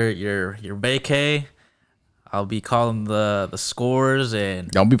 Enjoy your vacay. I'll be calling the scores and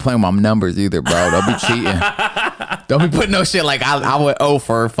Don't be playing my numbers either, bro. Don't be cheating. Don't be putting no shit like I went 0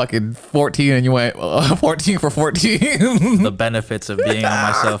 for fucking 14 and you went 14 for 14. the benefits of being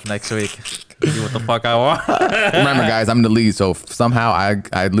on myself next week. Do what the fuck I want. Remember, guys, I'm the lead, so if somehow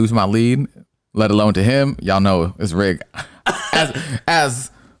I lose my lead, let alone to him, y'all know it's rigged.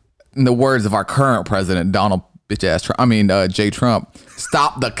 As in the words of our current president, Donald bitch ass Trump, Jay Trump,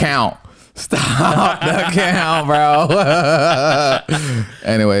 stop the count. Stop the count, bro.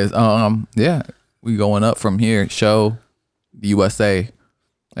 Anyways, yeah, we going up from here. Show the USA,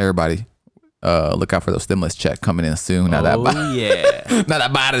 everybody. Look out for those stimulus check coming in soon. Now yeah. now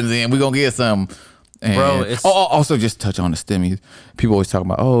that Biden's in, we gonna get some. And, Bro, it's- also just touch on the stimmies. People always talk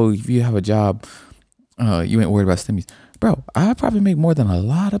about, if you have a job, you ain't worried about stimmies. Bro, I probably make more than a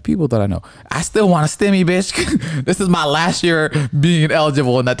lot of people that I know. I still want a stimmy, bitch. This is my last year being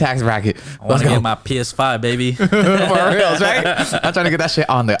eligible in that tax bracket. I want to get my PS5, baby. For reals, right? I'm trying to get that shit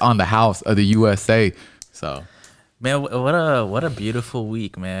on the house of the USA. So, Man, what a beautiful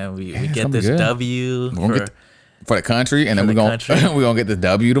week, man. We it's get gonna be this good. W we're gonna for the country, and then the we're gonna country. we're gonna get the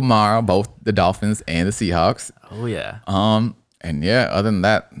W tomorrow, both the Dolphins and the Seahawks. oh yeah. And yeah, other than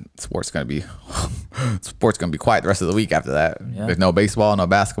that, sports gonna be quiet the rest of the week after that. Yeah. There's no baseball, no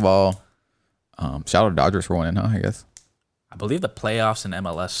basketball. Shout out to Dodgers for winning, huh? I guess. I believe the playoffs in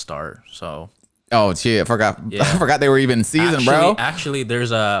MLS start. So Oh shit, I forgot. Yeah. I forgot they were even in season, bro. Actually,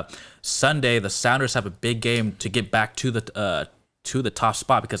 there's a Sunday. The Sounders have a big game to get back to the top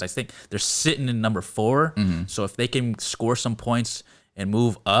spot, because I think they're sitting in number 4. Mm-hmm. So if they can score some points and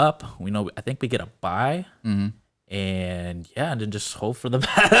move up, I think we get a bye. Mm-hmm. And yeah, and then just hope for the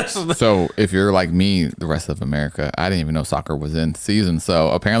best. So if you're like me, the rest of America, I didn't even know soccer was in season. So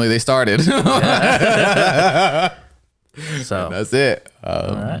apparently they started. So That's it.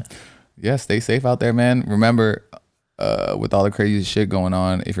 all right. Yeah, stay safe out there, man. Remember, with all the crazy shit going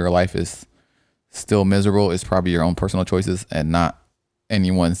on, if your life is still miserable, it's probably your own personal choices and not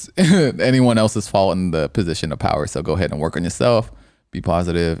anyone else's fault in the position of power. So go ahead and work on yourself. Be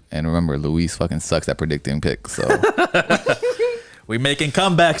positive, and remember, Luis fucking sucks at predicting picks. So We making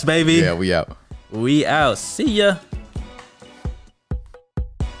comebacks, baby. yeah, we out. We out. See ya.